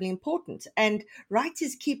incredibly important. And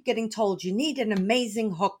writers keep getting told you need an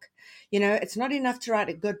amazing hook. It's not enough to write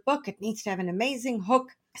a good book. It needs to have an amazing hook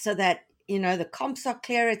so that the comps are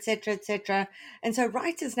clear, etc., etc. And so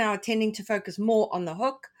writers now are tending to focus more on the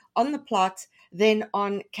hook, on the plot, than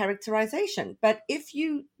on characterization. But if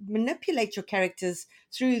you manipulate your characters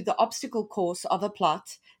through the obstacle course of a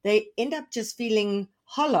plot, they end up just feeling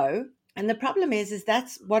hollow. And the problem is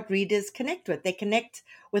that's what readers connect with. They connect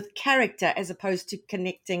with character as opposed to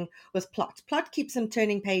connecting with plot. Plot keeps them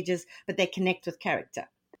turning pages, but they connect with character.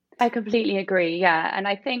 I completely agree. Yeah. And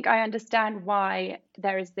I think I understand why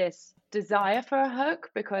there is this desire for a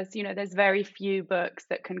hook, because, there's very few books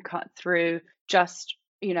that can cut through just,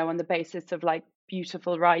 on the basis of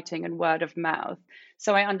beautiful writing and word of mouth.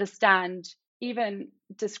 So I understand even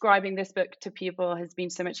describing this book to people has been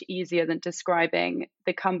so much easier than describing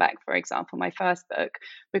The Comeback, for example, my first book,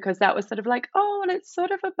 because that was sort of well, it's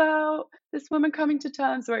sort of about this woman coming to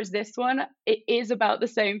terms, whereas this one, it is about the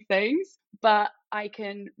same things, but I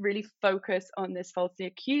can really focus on this falsely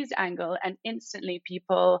accused angle, and instantly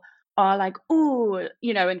people are like, oh,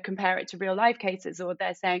 and compare it to real life cases, or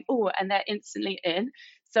they're saying, oh, and they're instantly in.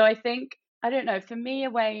 So I think, I don't know, for me, a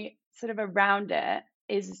way sort of around it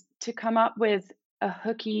is to come up with a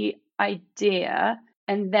hooky idea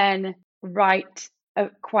and then write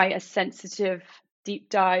quite a sensitive deep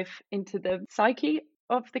dive into the psyche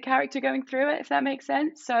of the character going through it, if that makes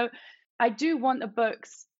sense. So I do want the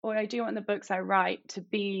books I write to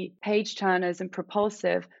be page turners and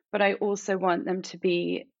propulsive, but I also want them to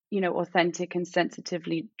be, authentic and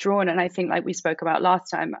sensitively drawn. And I think, like we spoke about last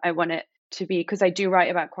time, I want it to be, because I do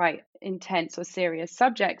write about quite intense or serious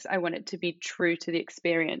subjects, I want it to be true to the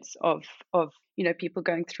experience of people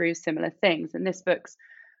going through similar things. And this book's,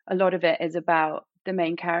 a lot of it is about the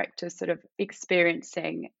main character sort of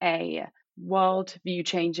experiencing a world view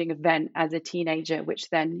changing event as a teenager, which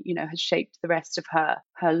then, has shaped the rest of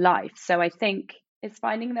her life. So I think it's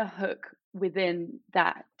finding the hook within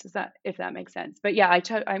that. If that makes sense? But yeah,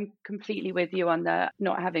 I'm completely with you on the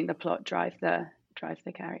not having the plot drive the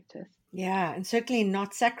characters. Yeah, and certainly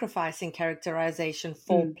not sacrificing characterization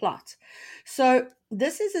for plot. So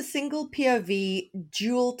this is a single POV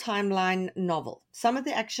dual timeline novel. Some of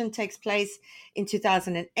the action takes place in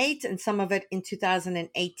 2008 and some of it in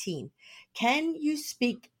 2018. Can you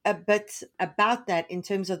speak a bit about that in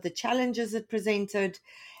terms of the challenges it presented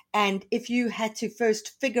And if you had to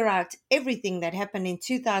first figure out everything that happened in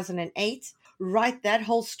 2008, write that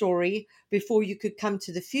whole story before you could come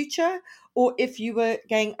to the future, or if you were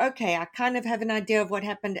going, okay, I kind of have an idea of what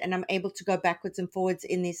happened and I'm able to go backwards and forwards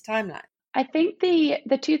in this timeline? I think the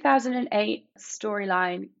 2008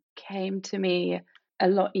 storyline came to me a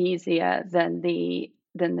lot easier than the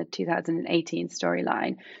 2018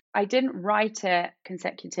 storyline. I didn't write it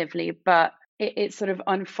consecutively, but it sort of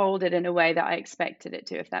unfolded in a way that I expected it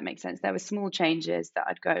to, if that makes sense. There were small changes that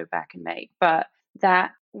I'd go back and make, but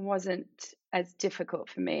that wasn't as difficult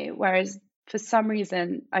for me. Whereas for some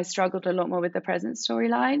reason, I struggled a lot more with the present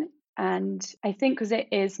storyline. And I think because it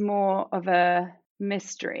is more of a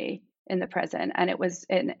mystery in the present, and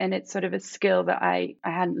it's sort of a skill that I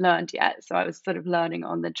hadn't learned yet, so I was sort of learning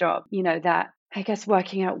on the job, that I guess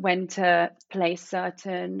working out when to place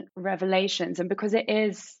certain revelations. And because it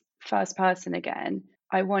is first person again,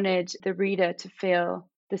 I wanted the reader to feel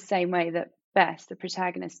the same way that Bess, the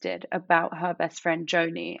protagonist, did about her best friend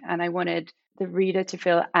Joni, and I wanted the reader to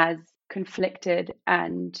feel as conflicted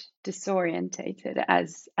and disorientated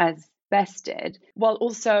as Bess did, while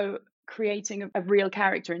also creating a real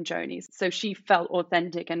character in Joni. So she felt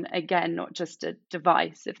authentic and, again, not just a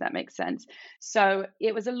device, if that makes sense. So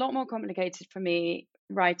it was a lot more complicated for me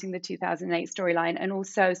writing the 2008 storyline. And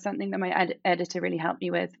also something that my editor really helped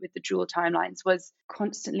me with the dual timelines was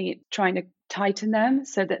constantly trying to tighten them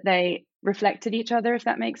so that they reflected each other, if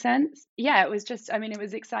that makes sense. Yeah, it was just, it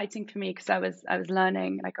was exciting for me because I was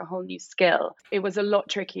learning like a whole new skill. It was a lot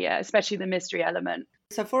trickier, especially the mystery element.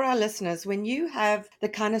 So for our listeners, when you have the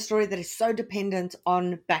kind of story that is so dependent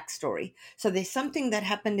on backstory, so there's something that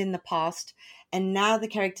happened in the past and now the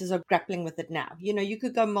characters are grappling with it now. You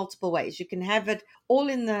could go multiple ways. You can have it all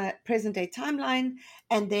in the present day timeline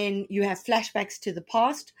and then you have flashbacks to the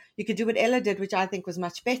past. You could do what Ella did, which I think was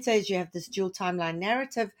much better, is you have this dual timeline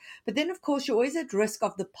narrative. But then, of course, you're always at risk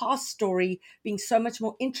of the past story being so much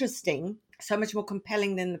more interesting, so much more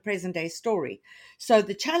compelling than the present day story. So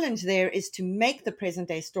the challenge there is to make the present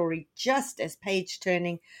day story just as page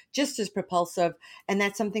turning, just as propulsive. And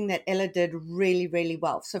that's something that Ella did really, really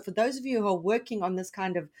well. So for those of you who are working on this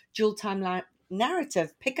kind of dual timeline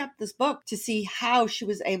narrative, pick up this book to see how she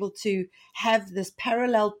was able to have this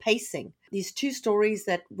parallel pacing, these two stories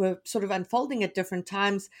that were sort of unfolding at different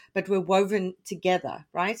times, but were woven together,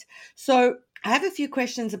 right? So I have a few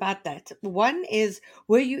questions about that. One is,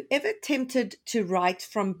 were you ever tempted to write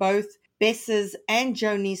from both Bess's and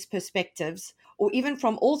Joni's perspectives, or even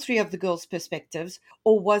from all three of the girls' perspectives,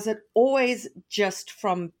 or was it always just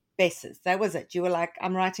from Bess's? That was it. You were like,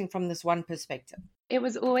 I'm writing from this one perspective. It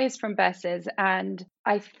was always from Bess's. And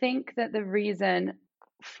I think that the reason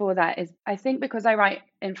for that is, I think because I write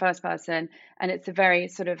in first person and it's a very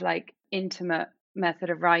sort of like intimate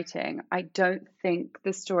method of writing, I don't think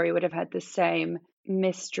the story would have had the same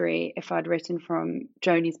mystery if I'd written from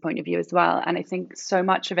Joni's point of view as well. And I think so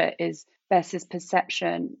much of it is Bess's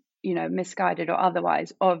perception, misguided or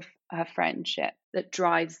otherwise, of her friendship that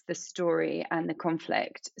drives the story and the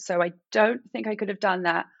conflict. So I don't think I could have done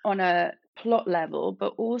that on a plot level,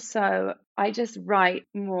 but also I just write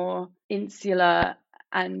more insular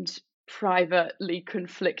and privately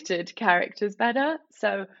conflicted characters better.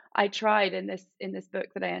 So I tried in this book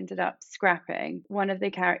that I ended up scrapping. One of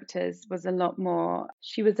the characters was a lot more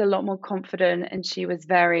confident, and she was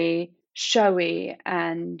very showy,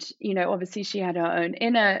 and obviously she had her own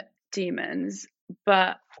inner demons,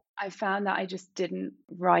 but I found that I just didn't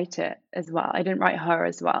write it as well. I didn't write her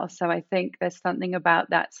as well. So I think there's something about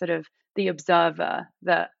that sort of the observer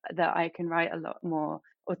that I can write a lot more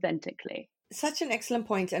authentically. Such an excellent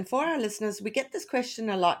point. And for our listeners, we get this question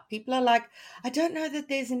a lot. People are like, I don't know that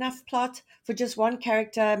there's enough plot for just one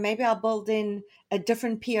character. Maybe I'll build in a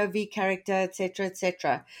different POV character, etc.,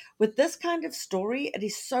 etc. With this kind of story, it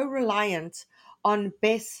is so reliant on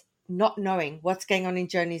Bess not knowing what's going on in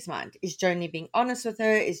Joni's mind. Is Joni being honest with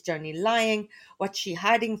her? Is Joni lying? What's she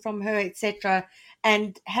hiding from her, etc.?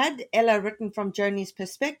 And had Ella written from Joni's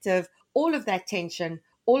perspective, all of that tension,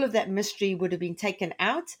 all of that mystery would have been taken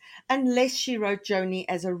out, unless she wrote Joni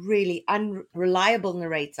as a really unreliable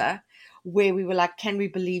narrator where we were like, can we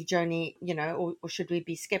believe Joni, or should we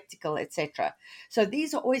be skeptical, etc. So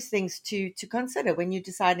these are always things to consider when you're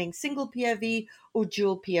deciding single POV or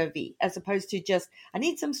dual POV, as opposed to just, I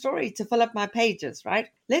need some story to fill up my pages, right?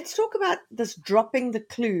 Let's talk about this dropping the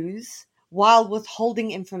clues while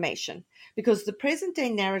withholding information, because the present day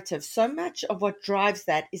narrative, so much of what drives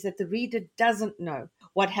that is that the reader doesn't know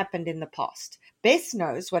what happened in the past. Bess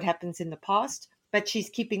knows what happens in the past. but she's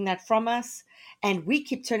keeping that from us. And we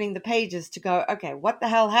keep turning the pages to go, okay, what the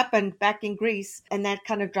hell happened back in Greece? And that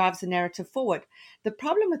kind of drives the narrative forward. The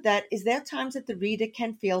problem with that is there are times that the reader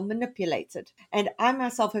can feel manipulated. And I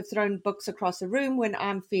myself have thrown books across a room when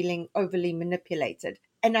I'm feeling overly manipulated.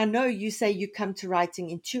 And I know you say you come to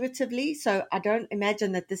writing intuitively, so I don't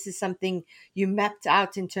imagine that this is something you mapped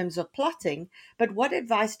out in terms of plotting. But what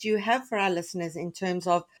advice do you have for our listeners in terms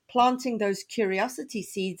of planting those curiosity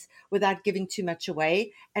seeds without giving too much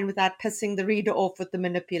away and without pissing the reader off with the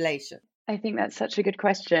manipulation? I think that's such a good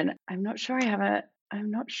question. I'm not sure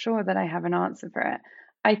that I have an answer for it.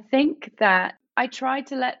 I think that I tried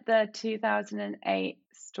to let the 2008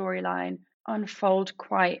 storyline unfold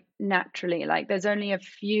quite naturally. Like there's only a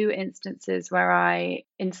few instances where I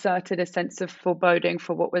inserted a sense of foreboding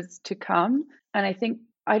for what was to come. And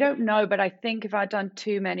I don't know, but I think if I'd done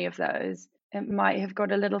too many of those, it might have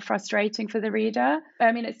got a little frustrating for the reader.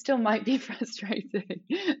 I mean, it still might be frustrating,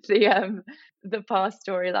 the past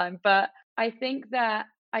storyline, but I think that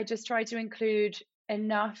I just try to include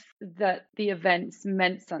enough that the events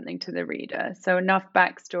meant something to the reader. So enough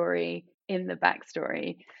backstory in the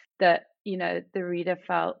backstory that, the reader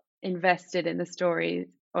felt invested in the stories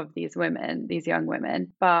of these women, these young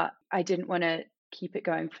women, but I didn't want to keep it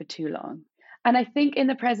going for too long. And I think in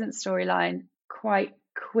the present storyline, quite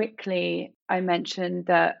quickly, I mentioned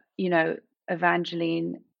that,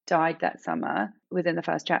 Evangeline died that summer within the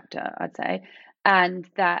first chapter, I'd say, and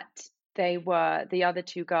that the other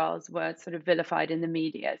two girls were sort of vilified in the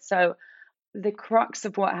media. So the crux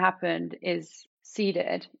of what happened is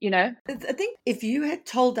seeded, I think if you had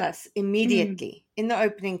told us immediately in the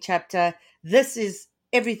opening chapter, this is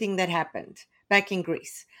everything that happened back in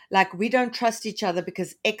Greece, like we don't trust each other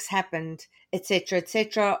because X happened,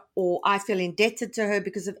 etc., or I feel indebted to her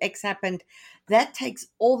because of X happened, that takes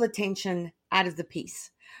all the tension out of the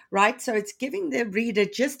piece, right? So it's giving the reader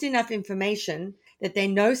just enough information that they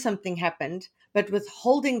know something happened, but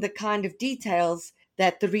withholding the kind of details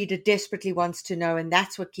that the reader desperately wants to know, and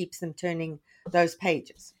that's what keeps them turning those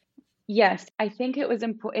pages. Yes, I think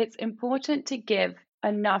it's important to give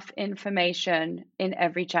enough information in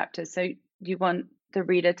every chapter. So you want the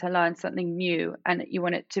reader to learn something new and you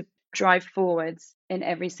want it to drive forwards in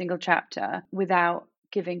every single chapter without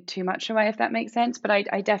giving too much away, if that makes sense. But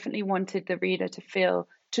I definitely wanted the reader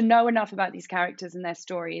to know enough about these characters and their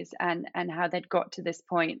stories and how they'd got to this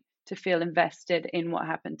point to feel invested in what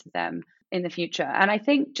happened to them in the future. And I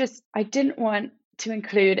think I didn't want to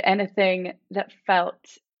include anything that felt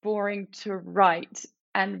boring to write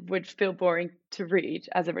and would feel boring to read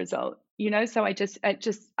as a result, so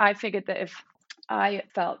I figured that if I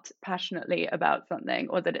felt passionately about something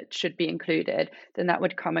or that it should be included, then that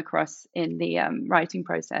would come across in the writing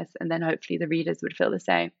process, and then hopefully the readers would feel the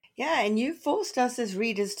same. Yeah, and you forced us as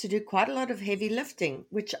readers to do quite a lot of heavy lifting,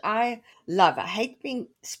 which I love. I hate being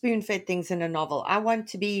spoon-fed things in a novel. I want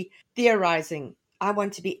to be theorizing. I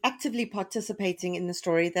want to be actively participating in the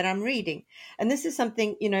story that I'm reading. And this is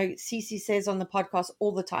something, Cece says on the podcast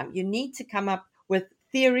all the time. You need to come up with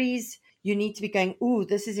theories. You need to be going, ooh,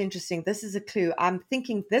 this is interesting. This is a clue. I'm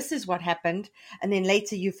thinking this is what happened. And then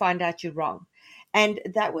later you find out you're wrong. And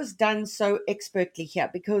that was done so expertly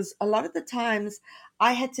here because a lot of the times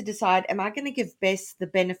I had to decide, am I going to give Bess the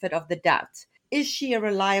benefit of the doubt? Is she a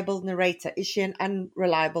reliable narrator? Is she an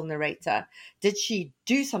unreliable narrator? Did she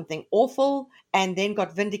do something awful and then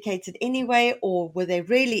got vindicated anyway? Or were they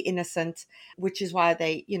really innocent, which is why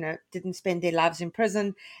they, didn't spend their lives in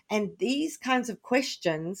prison? And these kinds of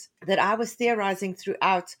questions that I was theorizing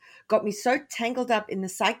throughout got me so tangled up in the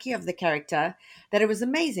psyche of the character that it was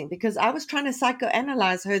amazing because I was trying to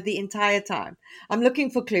psychoanalyze her the entire time. I'm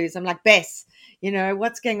looking for clues. I'm like, Bess,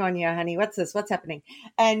 what's going on here, honey? What's this? What's happening?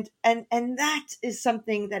 And that is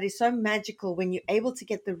something that is so magical when you're able to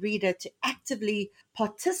get the reader to actively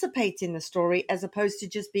participate in the story as opposed to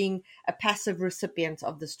just being a passive recipient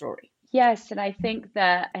of the story. Yes, and I think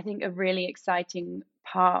a really exciting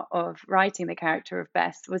part of writing the character of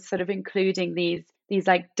Bess was sort of including these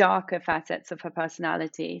like darker facets of her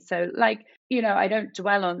personality. So like, I don't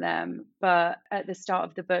dwell on them, but at the start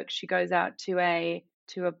of the book, she goes out to a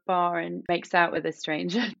bar and makes out with a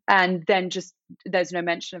stranger and then just there's no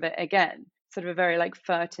mention of it again. Sort of a very like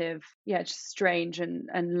furtive, just strange and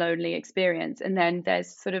lonely experience. And then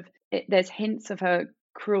there's hints of her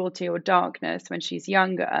cruelty or darkness when she's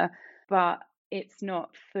younger, but it's not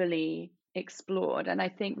fully explored. And I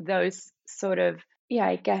think those sort of,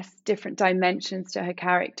 different dimensions to her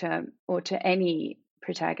character or to any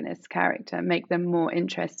protagonist's character, make them more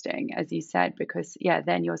interesting, as you said, because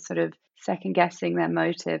then you're sort of second guessing their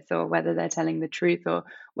motives, or whether they're telling the truth, or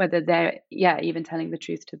whether they're even telling the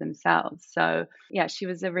truth to themselves. So she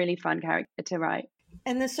was a really fun character to write.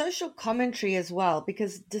 And the social commentary as well,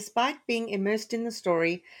 because despite being immersed in the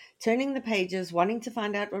story, turning the pages, wanting to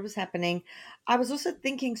find out what was happening, I was also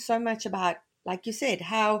thinking so much about, like you said,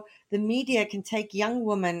 how the media can take young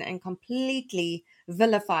women and completely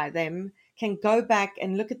vilify them, can go back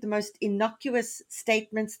and look at the most innocuous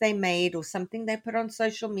statements they made or something they put on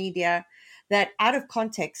social media that out of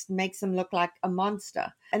context makes them look like a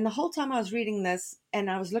monster. And the whole time I was reading this and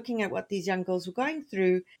I was looking at what these young girls were going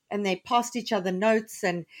through, and they passed each other notes.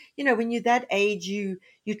 And, when you're that age,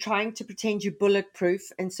 you're trying to pretend you're bulletproof.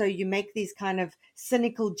 And so you make these kind of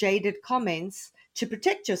cynical, jaded comments to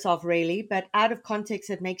protect yourself, really. But out of context,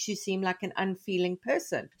 it makes you seem like an unfeeling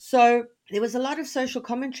person. So there was a lot of social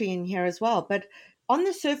commentary in here as well. But on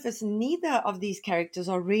the surface, neither of these characters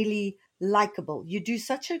are really likable. You do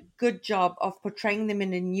such a good job of portraying them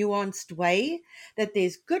in a nuanced way that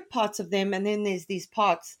there's good parts of them, and then there's these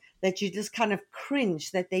parts that you just kind of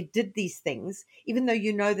cringe that they did these things, even though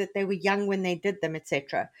you know that they were young when they did them,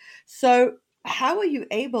 etc. So how are you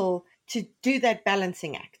able to do that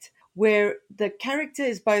balancing act where the character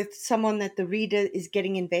is both someone that the reader is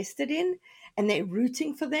getting invested in and they're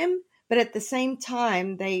rooting for them, but at the same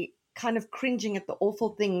time they kind of cringing at the awful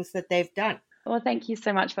things that they've done? Well, thank you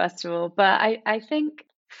so much, first of all. But I think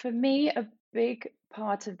for me, a big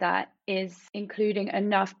part of that is including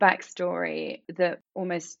enough backstory that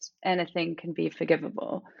almost anything can be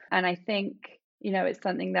forgivable. And I think, it's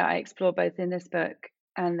something that I explore both in this book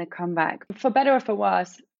and The Comeback. For better or for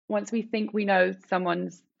worse, once we think we know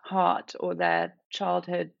someone's heart or their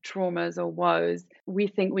childhood traumas or woes, we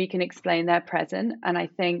think we can explain their present. And I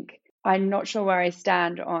think I'm not sure where I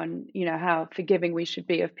stand on, how forgiving we should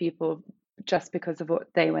be of people just because of what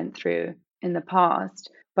they went through in the past.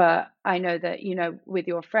 But I know that, with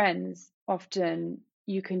your friends, often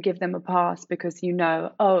you can give them a pass because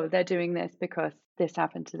they're doing this because this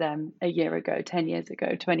happened to them a year ago, 10 years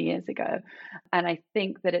ago, 20 years ago. And I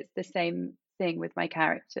think that it's the same thing with my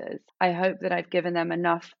characters. I hope that I've given them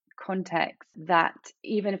enough context that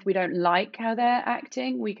even if we don't like how they're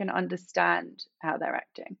acting, we can understand how they're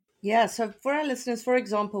acting. Yeah, so for our listeners, for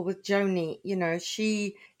example, with Joni,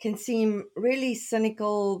 she can seem really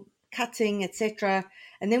cynical, cutting, etc.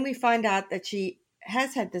 And then we find out that she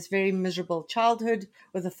has had this very miserable childhood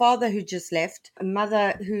with a father who just left, a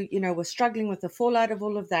mother who, was struggling with the fallout of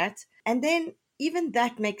all of that. And then even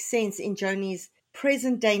that makes sense in Joni's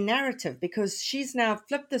present day narrative because she's now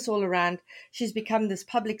flipped this all around. She's become this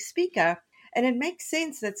public speaker. And it makes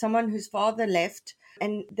sense that someone whose father left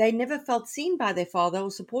and they never felt seen by their father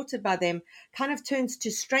or supported by them kind of turns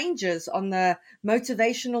to strangers on the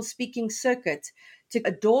motivational speaking circuit to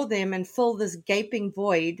adore them and fill this gaping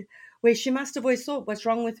void where she must have always thought, what's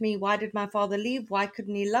wrong with me? Why did my father leave? Why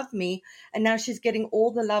couldn't he love me? And now she's getting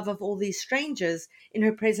all the love of all these strangers in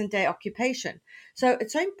her present day occupation. So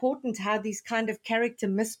it's so important how these kind of character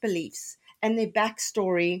misbeliefs and their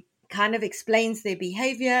backstory kind of explains their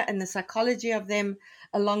behavior and the psychology of them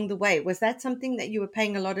along the way. Was that something that you were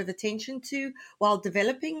paying a lot of attention to while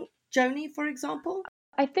developing Joni, for example?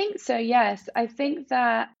 I think so, yes. I think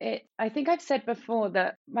I've said before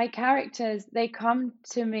that my characters, they come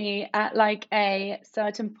to me at like a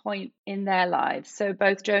certain point in their lives. So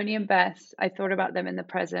both Joni and Bess, I thought about them in the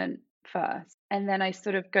present first. And then I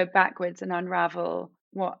sort of go backwards and unravel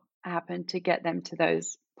what happened to get them to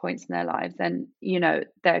those points in their lives. And,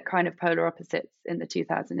 they're kind of polar opposites in the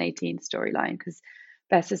 2018 storyline because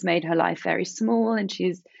Bess has made her life very small and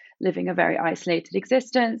she's living a very isolated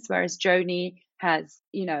existence, whereas Joni has,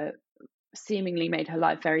 seemingly made her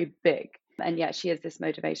life very big. And yet she is this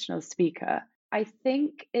motivational speaker. I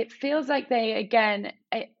think it feels like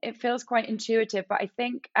it feels quite intuitive, but I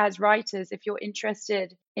think as writers, if you're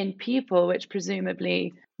interested in people, which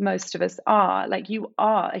presumably most of us are, like you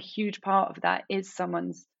are, a huge part of that is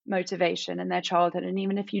someone's motivation and their childhood. And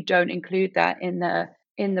even if you don't include that in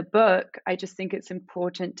the book, I just think it's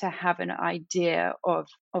important to have an idea of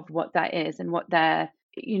what that is and what their,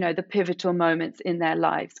 the pivotal moments in their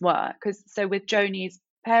lives were. So with Joni's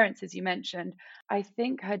parents, as you mentioned, I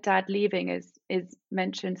think her dad leaving is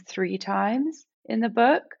mentioned 3 times in the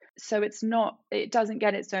book. So it doesn't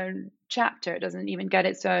get its own chapter. It doesn't even get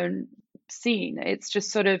its own scene. It's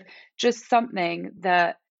just sort of just something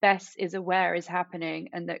that Bess is aware is happening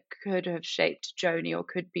and that could have shaped Joni or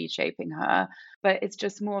could be shaping her. But it's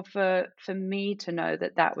just more for me to know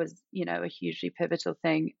that was, a hugely pivotal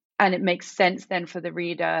thing. And it makes sense then for the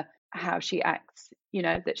reader how she acts,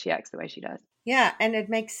 that she acts the way she does. Yeah, and it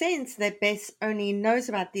makes sense that Bess only knows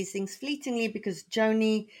about these things fleetingly because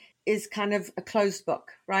Joni is kind of a closed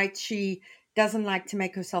book, right? She doesn't like to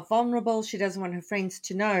make herself vulnerable. She doesn't want her friends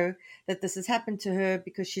to know that this has happened to her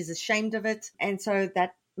because she's ashamed of it. And so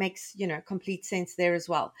that makes, complete sense there as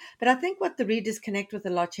well. But I think what the readers connect with a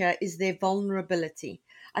lot here is their vulnerability.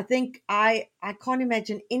 I think I can't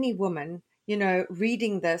imagine any woman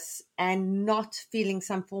reading this and not feeling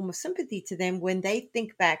some form of sympathy to them when they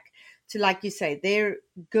think back to, like you say, their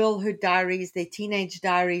girlhood diaries, their teenage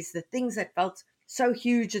diaries, the things that felt so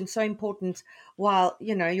huge and so important while,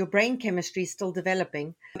 your brain chemistry is still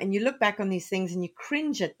developing. And you look back on these things and you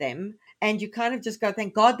cringe at them and you kind of just go,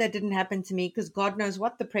 thank God that didn't happen to me, because God knows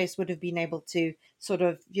what the press would have been able to sort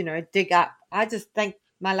of, dig up. I just thank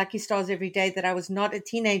my lucky stars every day that I was not a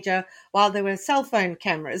teenager while there were cell phone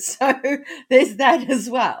cameras. So there's that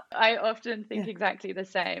as well. I often think exactly the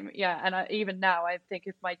same. Yeah. And even now, I think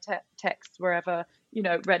if my texts were ever,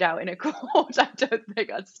 read out in a court, I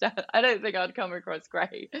don't think I'd come across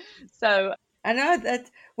great. So I know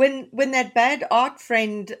that when that bad art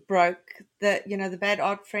friend broke, the bad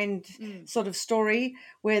art friend sort of story,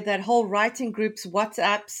 where that whole writing group's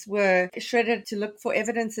WhatsApps were shredded to look for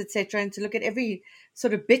evidence, etc., and to look at every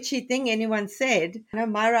sort of bitchy thing anyone said. I know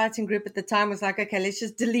my writing group at the time was like, okay, let's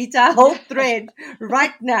just delete our whole thread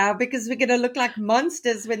right now because we're going to look like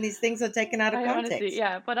monsters when these things are taken out of context. Honestly,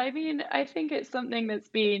 yeah. But I mean, I think it's something that's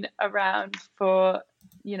been around for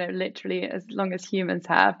literally as long as humans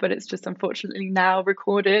have, but it's just unfortunately now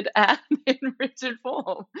recorded and in written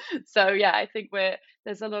form. So yeah, I think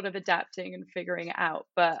there's a lot of adapting and figuring it out.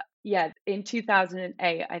 But yeah, in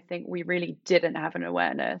 2008, I think we really didn't have an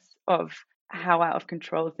awareness of how out of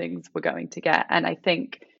control things were going to get. And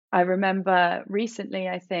I remember recently,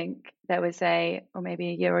 I think there was or maybe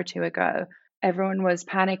a year or two ago, everyone was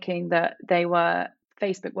panicking that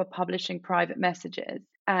Facebook were publishing private messages.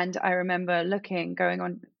 And I remember going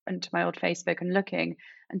on into my old Facebook and looking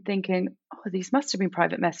and thinking, oh, these must have been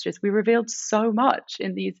private messages. We revealed so much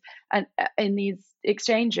in these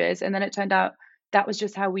exchanges. And then it turned out that was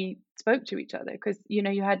just how we spoke to each other, because, you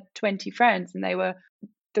had 20 friends and they were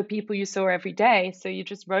the people you saw every day. So you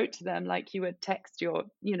just wrote to them like you would text your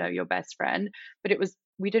best friend. But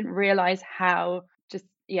we didn't realize how just,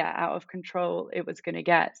 out of control it was going to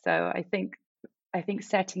get. So I think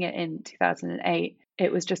setting it in 2008,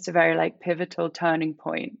 it was just a very pivotal turning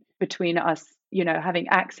point between us, having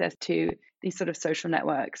access to these sort of social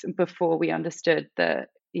networks before we understood the,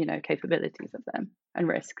 capabilities of them and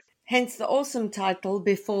risks. Hence the awesome title,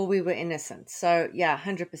 Before We Were Innocent. So yeah,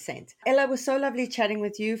 100%. Ella, it was so lovely chatting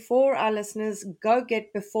with you. For our listeners, go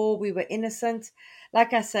get Before We Were Innocent.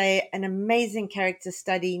 Like I say, an amazing character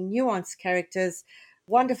study, nuanced characters,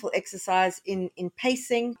 wonderful exercise in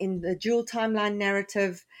pacing, in the dual timeline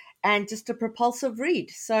narrative, and just a propulsive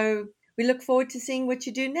read. So we look forward to seeing what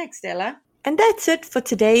you do next, Ella. And that's it for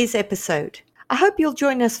today's episode. I hope you'll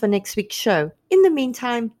join us for next week's show. In the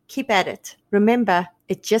meantime, keep at it. Remember,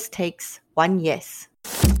 it just takes one yes.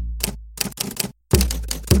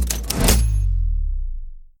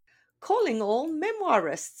 Calling all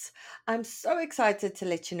memoirists. I'm so excited to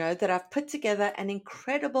let you know that I've put together an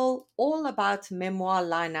incredible all about memoir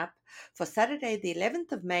lineup for Saturday, the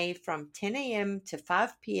 11th of May from 10 a.m. to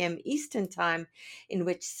 5 p.m. Eastern Time, in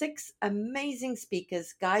which 6 amazing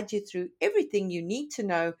speakers guide you through everything you need to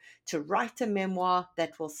know to write a memoir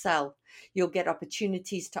that will sell. You'll get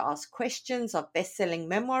opportunities to ask questions of best-selling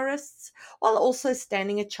memoirists, while also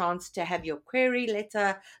standing a chance to have your query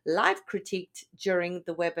letter live critiqued during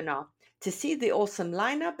the webinar. To see the awesome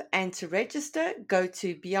lineup and to register, go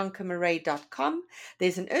to biancamarais.com.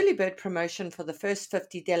 There's an early bird promotion for the first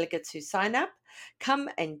 50 delegates who sign up. Come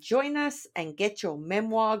and join us and get your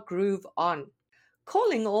memoir groove on.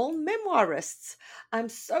 Calling all memoirists. I'm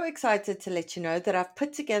so excited to let you know that I've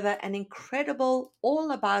put together an incredible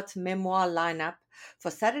all about memoir lineup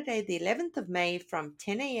for Saturday, the 11th of May from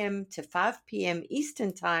 10 a.m. to 5 p.m.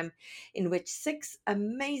 Eastern Time, in which 6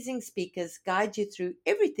 amazing speakers guide you through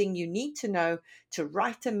everything you need to know to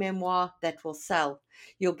write a memoir that will sell.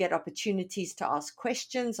 You'll get opportunities to ask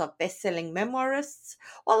questions of best-selling memoirists,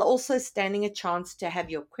 while also standing a chance to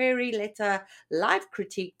have your query letter live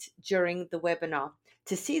critiqued during the webinar.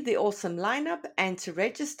 To see the awesome lineup and to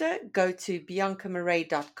register, go to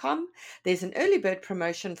biancamarais.com. There's an early bird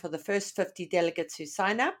promotion for the first 50 delegates who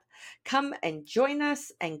sign up. Come and join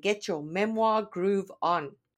us and get your memoir groove on.